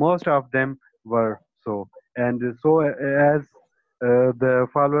most of them were so. And so, as the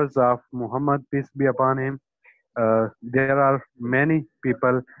followers of Muhammad, peace be upon him, there are many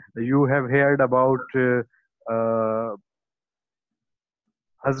people. You have heard about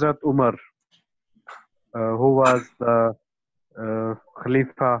Hazrat Umar, who was the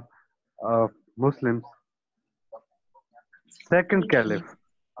Khalifa of Muslims, second caliph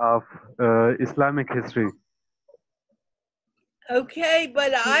of Islamic history. Okay,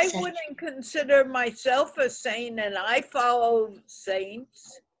 but I Yes, sir. wouldn't consider myself a saint, and I follow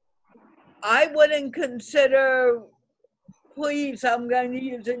saints. I wouldn't consider, please, I'm going to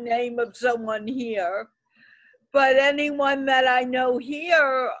use the name of someone here, but anyone that I know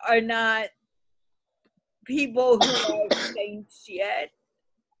here are not people who are saints yet.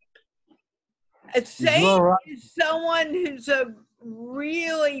 A You saint are right. is someone who's a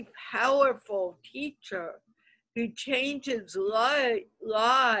really powerful teacher who changes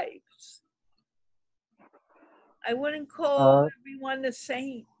lives. I wouldn't call Uh, everyone a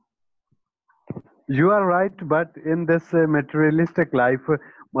saint. you are right, but in this materialistic life,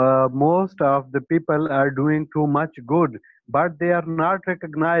 most of the people are doing too much good, but they are not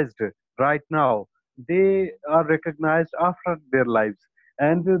recognized right now. They are recognized after their lives,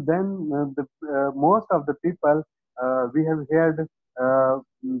 and then most of the people we have heard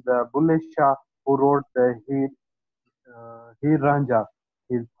the Bulle Shah who wrote the Heer Ranja.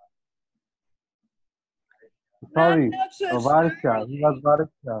 His Not sorry, Waris Shah. He was necessarily.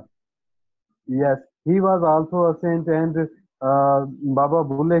 Waris Shah. Yes, he was also a saint, and Baba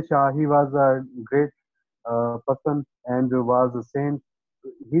Bulle Shah, he was a great person and was a saint.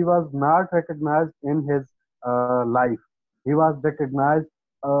 He was not recognized in his life. He was recognized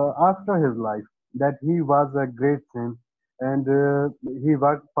after his life that he was a great saint, and he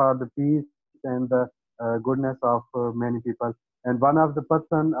worked for the peace and the goodness of many people. And one of the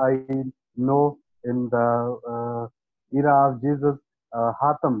person I know in the era of Jesus,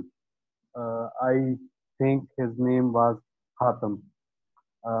 Hatam. I think his name was Hatim.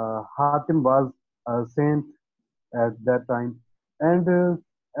 Hatim was a saint at that time, and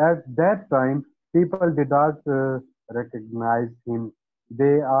at that time, people did not recognize him.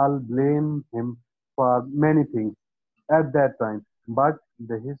 They all blame him for many things at that time. But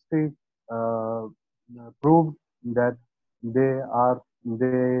the history proved that they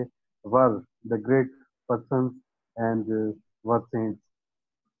were the great persons and were saints.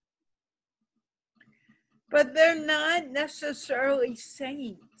 But they're not necessarily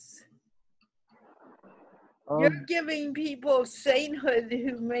saints. You're Um, giving people sainthood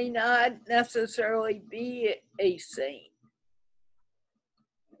who may not necessarily be a saint.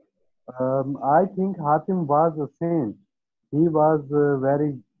 I think Hatim was a saint. He was a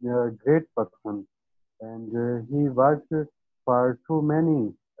very great person, and he worked for too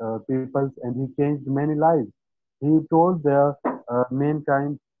many peoples, and he changed many lives. He told the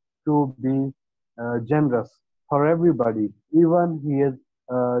mankind to be generous for everybody, even he is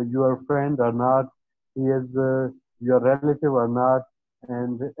your friend or not, he is your relative or not,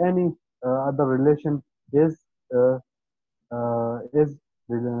 and any other relation is uh, is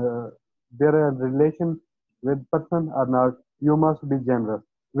there a relation with person or not, you must be generous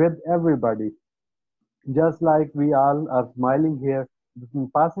with everybody. Just like we all are smiling here, the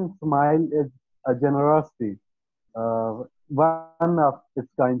passing smile is a generosity, one of its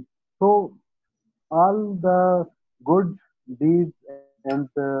kind. So all the good deeds and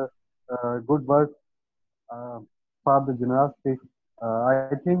good works uh, for the generosity,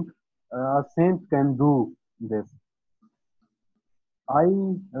 I think a saint can do this. I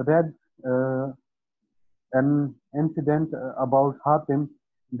read an incident about Hatim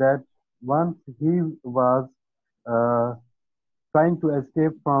that once he was uh, trying to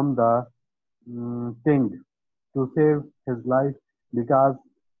escape from the king to save his life because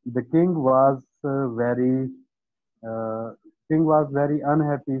the uh, king was very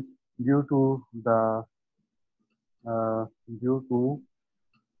unhappy due to the uh, due to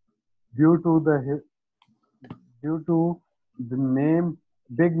due to the due to the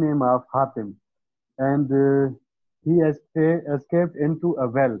big name of Hatim, and he escaped into a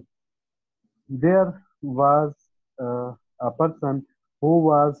well. There was a person who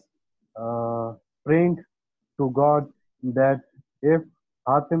was praying to God that if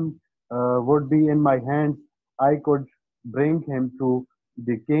Hatim would be in my hands, I could bring him to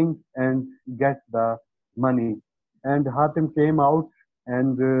the king and get the money. And Hatim came out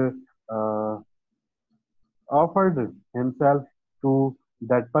and offered himself to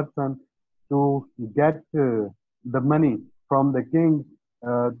that person to get the money from the king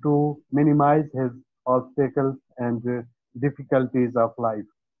to minimize his obstacles and difficulties of life.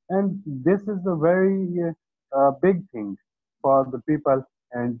 And this is a very big thing for the people,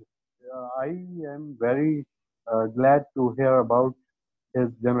 and I am very glad to hear about his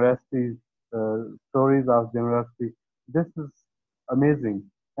generosity, stories of generosity. This is amazing.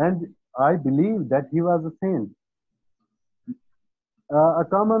 And I believe that he was a saint. A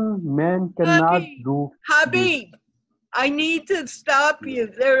common man cannot Habib, do this. Habib, I need to stop you.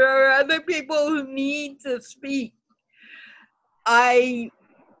 There are other people who need to speak. We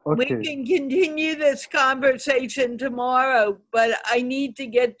Okay, can continue this conversation tomorrow, but I need to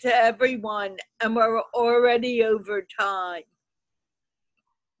get to everyone, and we're already over time.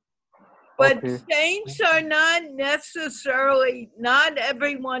 But okay, saints are not necessarily, not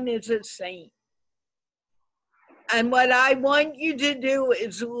everyone is a saint. And what I want you to do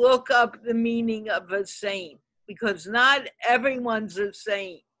is look up the meaning of a saint, because not everyone's a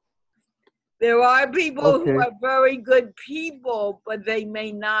saint. There are people who okay, are very good people, but they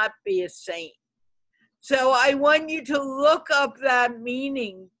may not be a saint. So I want you to look up that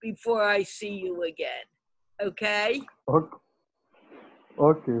meaning before I see you again. Okay? okay,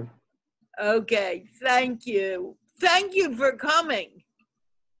 okay. Okay. Thank you. Thank you for coming.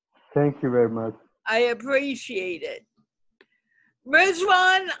 Thank you very much. I appreciate it.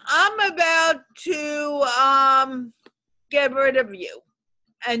 Rizwan, I'm about to get rid of you.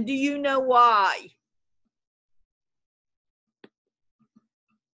 And do you know why?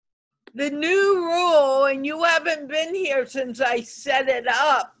 The new rule, and you haven't been here since I set it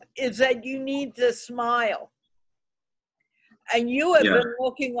up, is that you need to smile. And you have been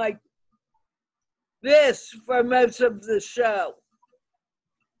looking like this for most of the show.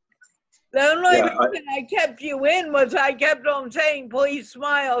 The only reason I kept you in was I kept on saying, please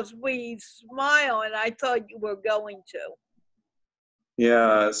smile, and I thought you were going to.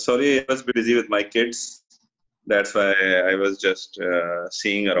 Yeah, sorry, I was busy with my kids. That's why I was just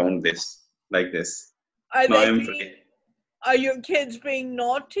seeing around this, like this. Are Now they I'm being, free. are your kids being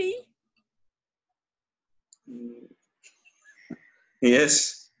naughty?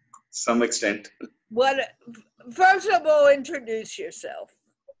 Yes, some extent. First of all, introduce yourself.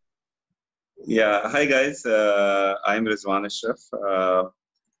 Yeah, hi guys. I'm Rizwan Ashraf,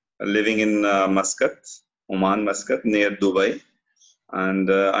 living in Muscat, Oman, Muscat, near Dubai. And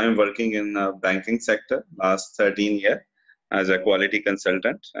I'm working in banking sector last 13 years as a quality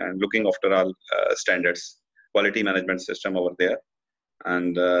consultant and looking after all standards, quality management system over there.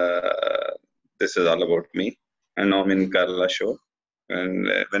 And this is all about me. And now I'm in Carla show. And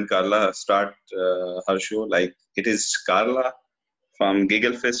when Carla start her show, like it is Carla from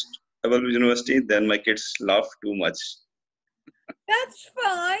Giggle University, then my kids laugh too much. That's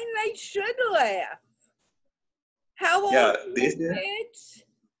fine. They should laugh. How old Yeah, are your kids?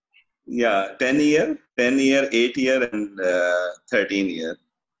 Yeah, 10 year, 8 year, and 13 year.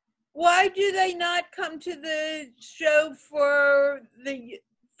 Why do they not come to the show for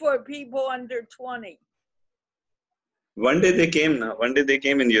people under 20? One day they came. One day they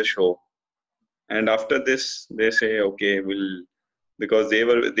came in your show, and after this they say, okay, we'll, because they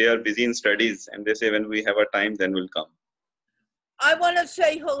are busy in studies, and they say when we have a time, then we'll come. I want to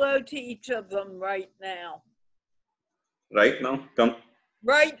say hello to each of them right now. Right now, come.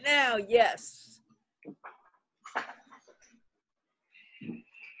 Right now, yes.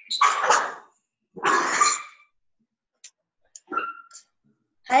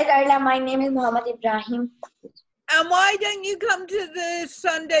 Hi Carla, my name is Muhammad Ibrahim. And why don't you come to the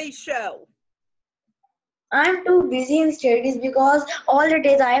Sunday show? I'm too busy in studies because all the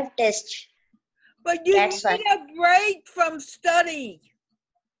days I have tests. But you That's need a break from study.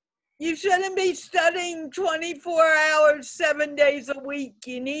 You shouldn't be studying 24 hours, 7 days a week.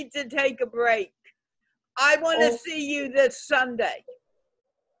 You need to take a break. I want to see you this Sunday.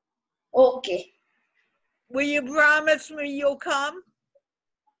 Okay. Will you promise me you'll come?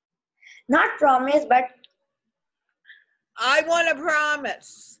 Not promise, but I want to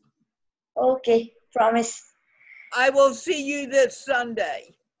promise. okay, promise. I will see you this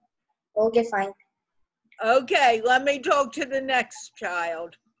Sunday. Okay, fine. Okay, let me talk to the next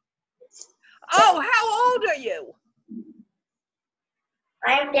child. Oh, how old are you?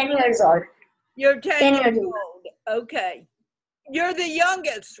 I am 10 years old. You're 10 10 years years old. old. Okay. You're the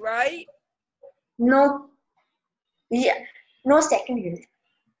youngest, right? No. Yeah. No, second year.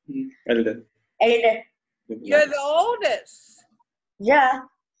 Elder. Elder. You're the oldest. Yeah.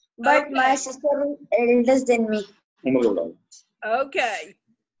 But my Okay. sister is eldest than me. Okay.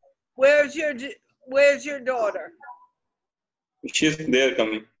 Where's your daughter? She's there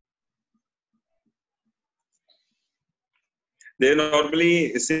coming. They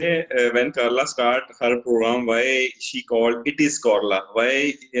normally say when Carla start her program, why she called it is Carla.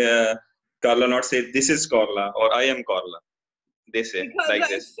 Why Carla not say this is Carla or I am Carla? They say Because like I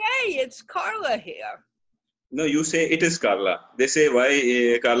this. say it's Carla here. No, you say it is Carla. They say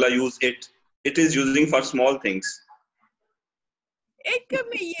why Carla use it. It is using for small things. It could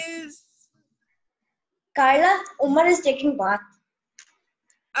be used. Carla, Umar is taking bath.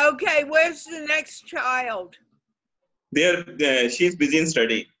 Okay, where's the next child? There, she's busy in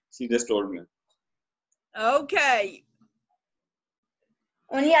study. She just told me. Okay.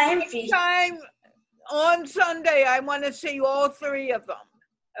 Only I am free. Time on Sunday, I want to see all three of them.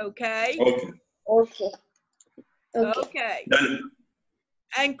 Okay? Okay. Okay. Okay. Okay. Done.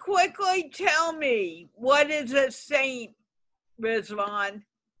 And quickly tell me, what is a saint, Rizwan?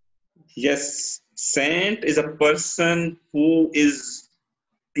 Yes, saint is a person who is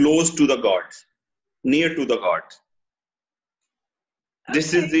close to the God, near to the God.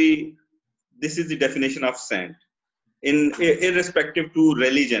 This is Okay. the definition of saint. In irrespective to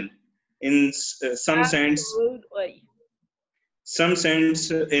religion, in some sense, Absolutely. some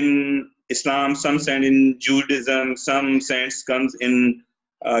sense in Islam, some sense in Judaism, some sense comes in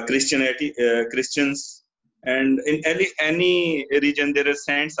Christianity, Christians, and in any region there are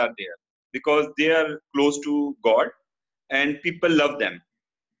saints are there because they are close to God and people love them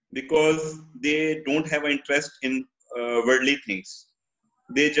because they don't have an interest in worldly things.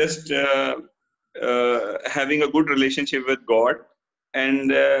 They just having a good relationship with God, and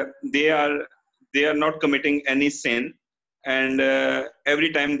they are not committing any sin, and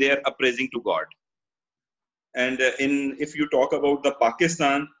every time they are appraising to God. And in if you talk about the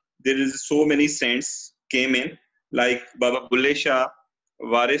Pakistan, there is so many saints came in like Baba Bulle Shah,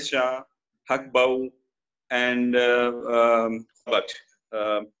 Waris Shah, Haq Bau, and Baksh,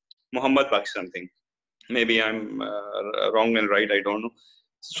 uh, Muhammad Baksh something. Maybe I'm wrong and right. I don't know.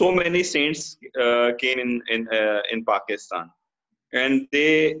 So many saints came in Pakistan, and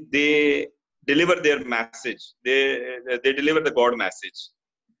they deliver their message. They deliver the God message.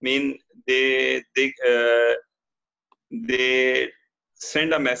 I mean, they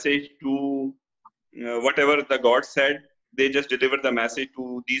send a message to whatever the God said. They just deliver the message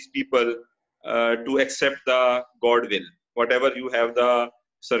to these people to accept the God will. Whatever you have the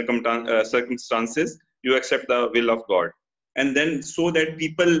circumstances, you accept the will of God, and then so that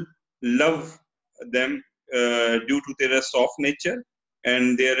people love them due to their soft nature,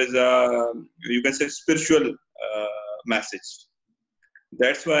 and there is a you can say spiritual message.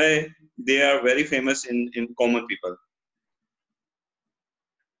 That's why they are very famous in common people.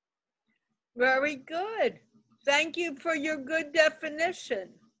 Very good. Thank you for your good definition.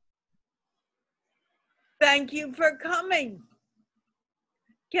 Thank you for coming.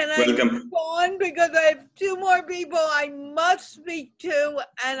 Can I Welcome. move on? Because I have two more people I must speak to,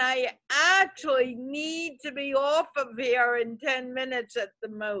 and I actually need to be off of here in 10 minutes at the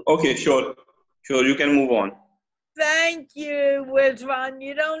most. Okay, sure. You can move on. Thank you, Rizwan.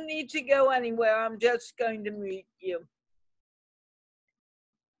 You don't need to go anywhere. I'm just going to mute you.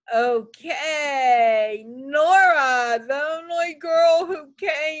 Okay, Nora, the only girl who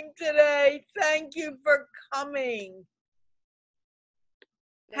came today. Thank you for coming.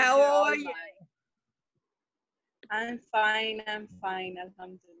 How are you? I'm fine,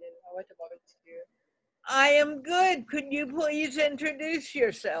 Alhamdulillah. What about you? I am good. Could you please introduce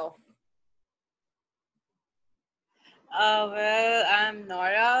yourself? Well, I'm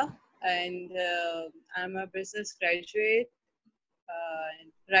Nora, and I'm a business graduate. And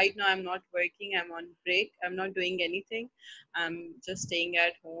right now, I'm not working. I'm on break. I'm not doing anything. I'm just staying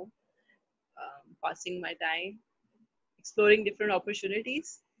at home, passing my time, exploring different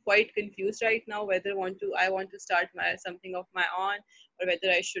opportunities. Quite confused right now whether I want to start something of my own or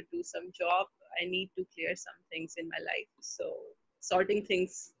whether I should do some job. I need to clear some things in my life, so sorting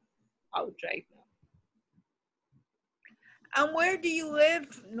things out right now. And where do you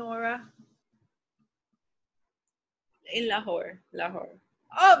live, Nora? In Lahore.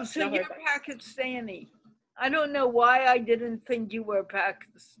 Oh, so Lahore, you're Pakistani. I don't know why I didn't think you were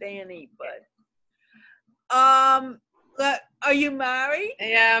Pakistani, but are you married?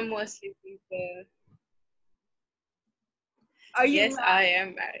 Yeah, mostly people. Are you Yes, I married?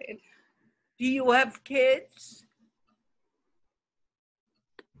 am married. Do you have kids?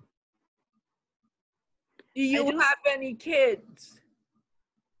 Do I you do. have any kids?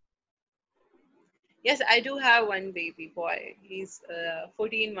 Yes, I do have one baby boy. He's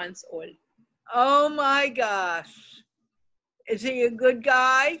 14 months old. Oh my gosh. Is he a good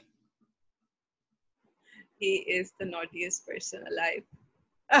guy? He is the naughtiest person alive.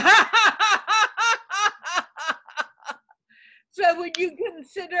 So would you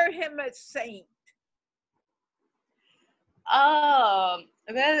consider him a saint? Well,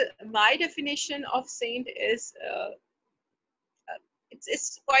 my definition of saint is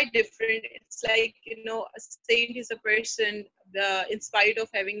it's quite different. It's like, a saint is a person, in spite of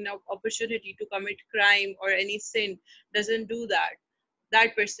having no opportunity to commit crime or any sin, doesn't do that.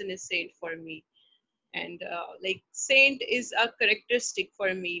 That person is saint for me. And like, saint is a characteristic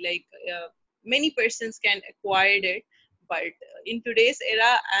for me. Like, many persons can acquire it, but in today's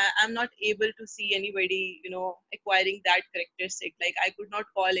era, I'm not able to see anybody, acquiring that characteristic. Like, I could not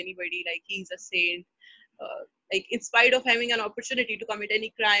call anybody like he's a saint. Like, in spite of having an opportunity to commit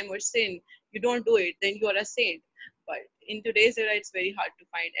any crime or sin, you don't do it, then you are a saint. But in today's era, it's very hard to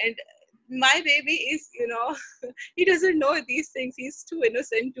find. And my baby is, he doesn't know these things. He's too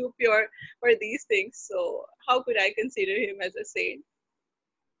innocent, too pure for these things. So how could I consider him as a saint?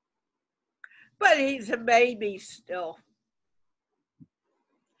 But he's a baby still.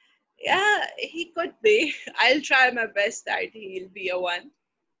 Yeah, he could be. I'll try my best that he'll be a one.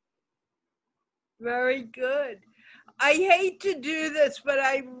 Very good. I hate to do this, but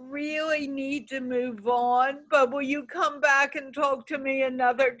I really need to move on. But will you come back and talk to me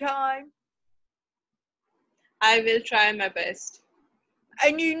another time? I will try my best.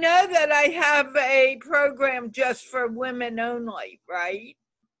 And you know that I have a program just for women only, right?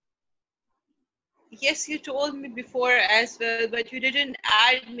 Yes, you told me before as well, but you didn't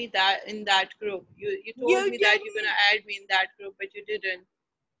add me that in that group. You told me that you're gonna add me in that group, but you didn't.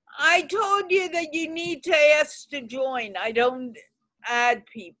 I told you that you need to ask to join. I don't add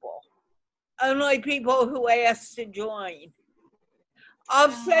people. Only people who ask to join.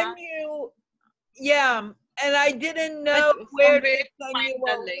 I'll send you, yeah, and I didn't know where to send you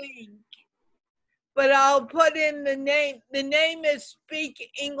a link. But I'll put in the name. The name is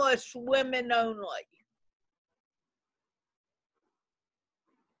Speak English Women Only.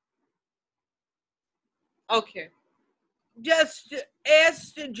 Okay. Just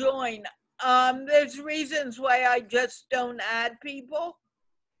ask to join. There's reasons why I just don't add people.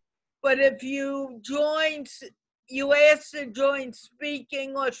 But if you join, you ask to join Speak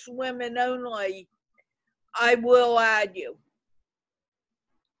English Women Only, I will add you.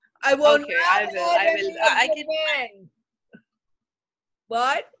 I will okay, not I will. add I any will. of I the can. men.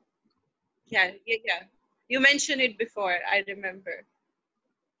 What? Yeah. You mentioned it before. I remember.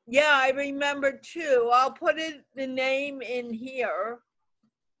 Yeah, I remember too. I'll put the name in here.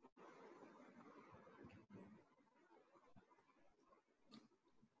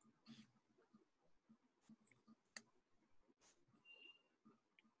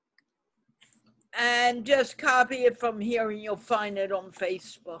 And just copy it from here and you'll find it on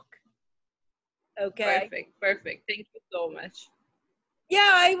Facebook. Okay. Perfect. Thank you so much.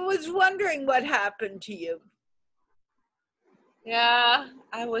 Yeah, I was wondering what happened to you. Yeah,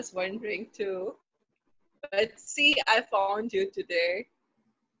 I was wondering too. But see, I found you today.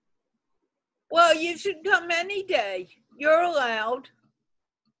 Well, you should come any day. You're allowed.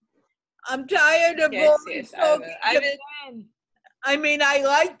 I'm tired of always talking to men. I mean, I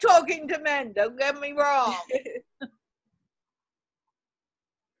like talking to men, don't get me wrong.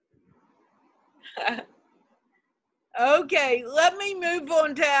 Okay, let me move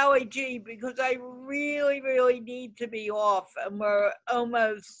on to Ali G because I really need to be off and we're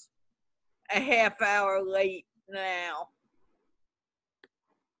almost a half hour late now.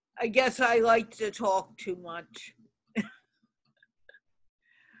 I guess I like to talk too much.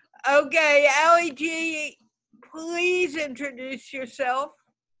 Okay, Ali G, please introduce yourself.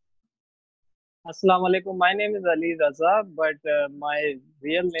 Assalamu alaikum. My name is Ali Raza, but my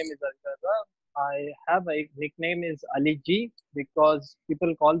real name is Ali Raza. I have a nickname is Ali G because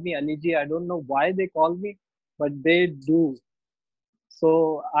people call me Ali G. I don't know why they call me, but they do.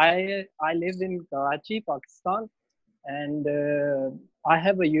 So I live in Karachi, Pakistan, and I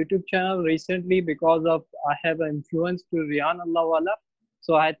have a YouTube channel recently because of I have an influence to Riyan Allah Wala.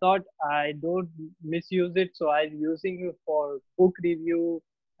 So I thought I don't misuse it. So I'm using it for book review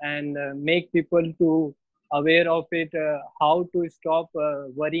and make people to aware of it, how to stop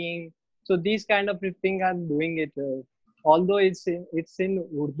worrying. So these kind of thing I'm doing it. Although it's in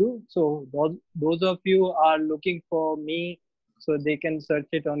Urdu, so those of you are looking for me, so they can search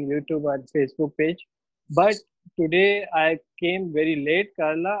it on YouTube and Facebook page. But today I came very late,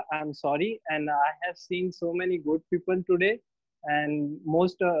 Carla. I'm sorry, and I have seen so many good people today, and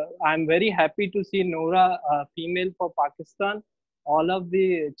I'm very happy to see Nora, female for Pakistan. All of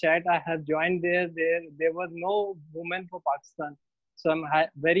the chat I have joined there were no women for Pakistan, so I'm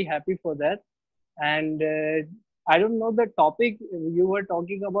very happy for that. And I don't know the topic you were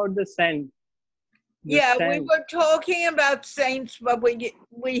talking about, the scent. Yeah, we were talking about saints, but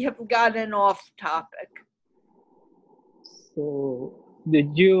we have gotten off topic. So do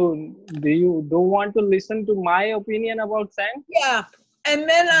you don't want to listen to my opinion about scent? Yeah, and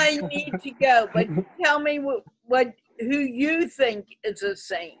then I need to go. But tell me who you think is a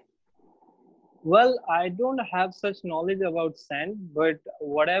saint. Well, I don't have such knowledge about scent, but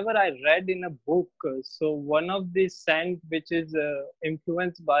whatever I read in a book, so one of the saint which is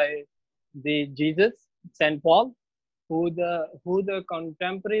influenced by the Jesus, Saint Paul, who the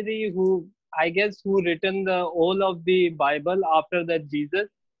contemporary, who I guess who written the all of the Bible after that Jesus,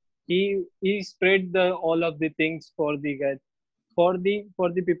 he spread the all of the things for the guys, for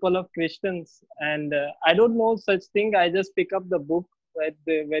the people of Christians. And I don't know such thing. I just pick up the book, read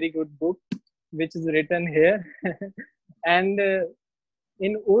the very good book which is written here. And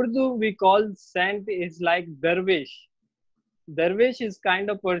in Urdu we call saint is like darwish. Darwish is kind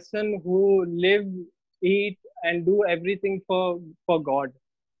of person who live, eat, and do everything for God.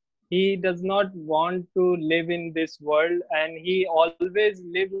 He does not want to live in this world, and he always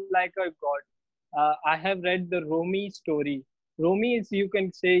live like a God. I have read the Rumi story. Rumi is, you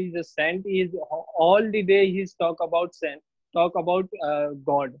can say, is a saint. He is all the day he's talk about saint, talk about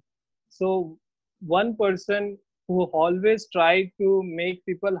God. So one person who always try to make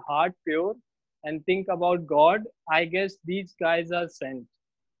people heart pure and think about God, I guess these guys are saint.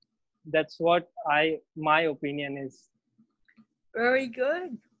 That's what my opinion is. Very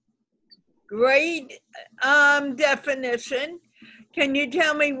good. Great definition. Can you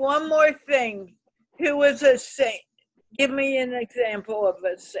tell me one more thing? Who is a saint? Give me an example of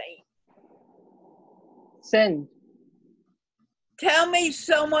a saint. Saint. Tell me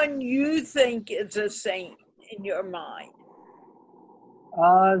someone you think is a saint in your mind.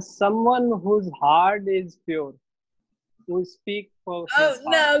 Someone whose heart is pure, who speak for his heart.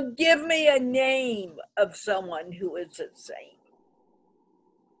 No, give me a name of someone who is a saint.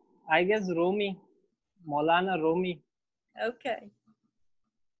 I guess Rumi, Maulana Rumi. Okay.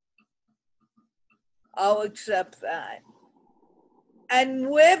 I'll accept that. And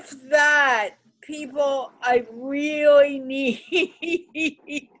with that, people, I really need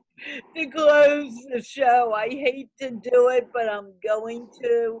to close the show. I hate to do it, but I'm going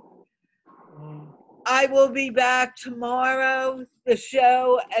to. I will be back tomorrow. The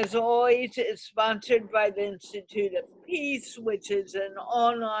show, as always, is sponsored by the Institute of Peace, which is an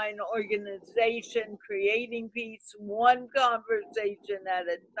online organization creating peace one conversation at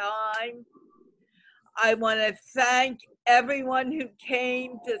a time. I want to thank everyone who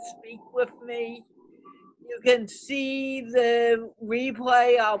came to speak with me. You can see the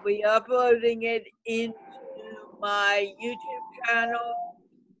replay. I'll be uploading it into my YouTube channel,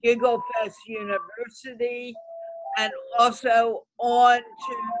 Giggle Fest University, and also onto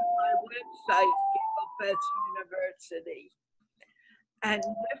my website, Giggle Fest University. And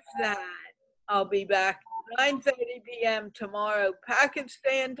with that, I'll be back 9:30 p.m. tomorrow,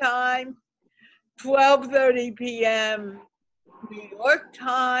 Pakistan time, 12:30 p.m. New York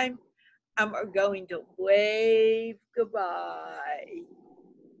time, and we're going to wave goodbye.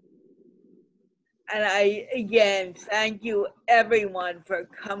 And I, again, thank you everyone for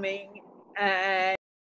coming and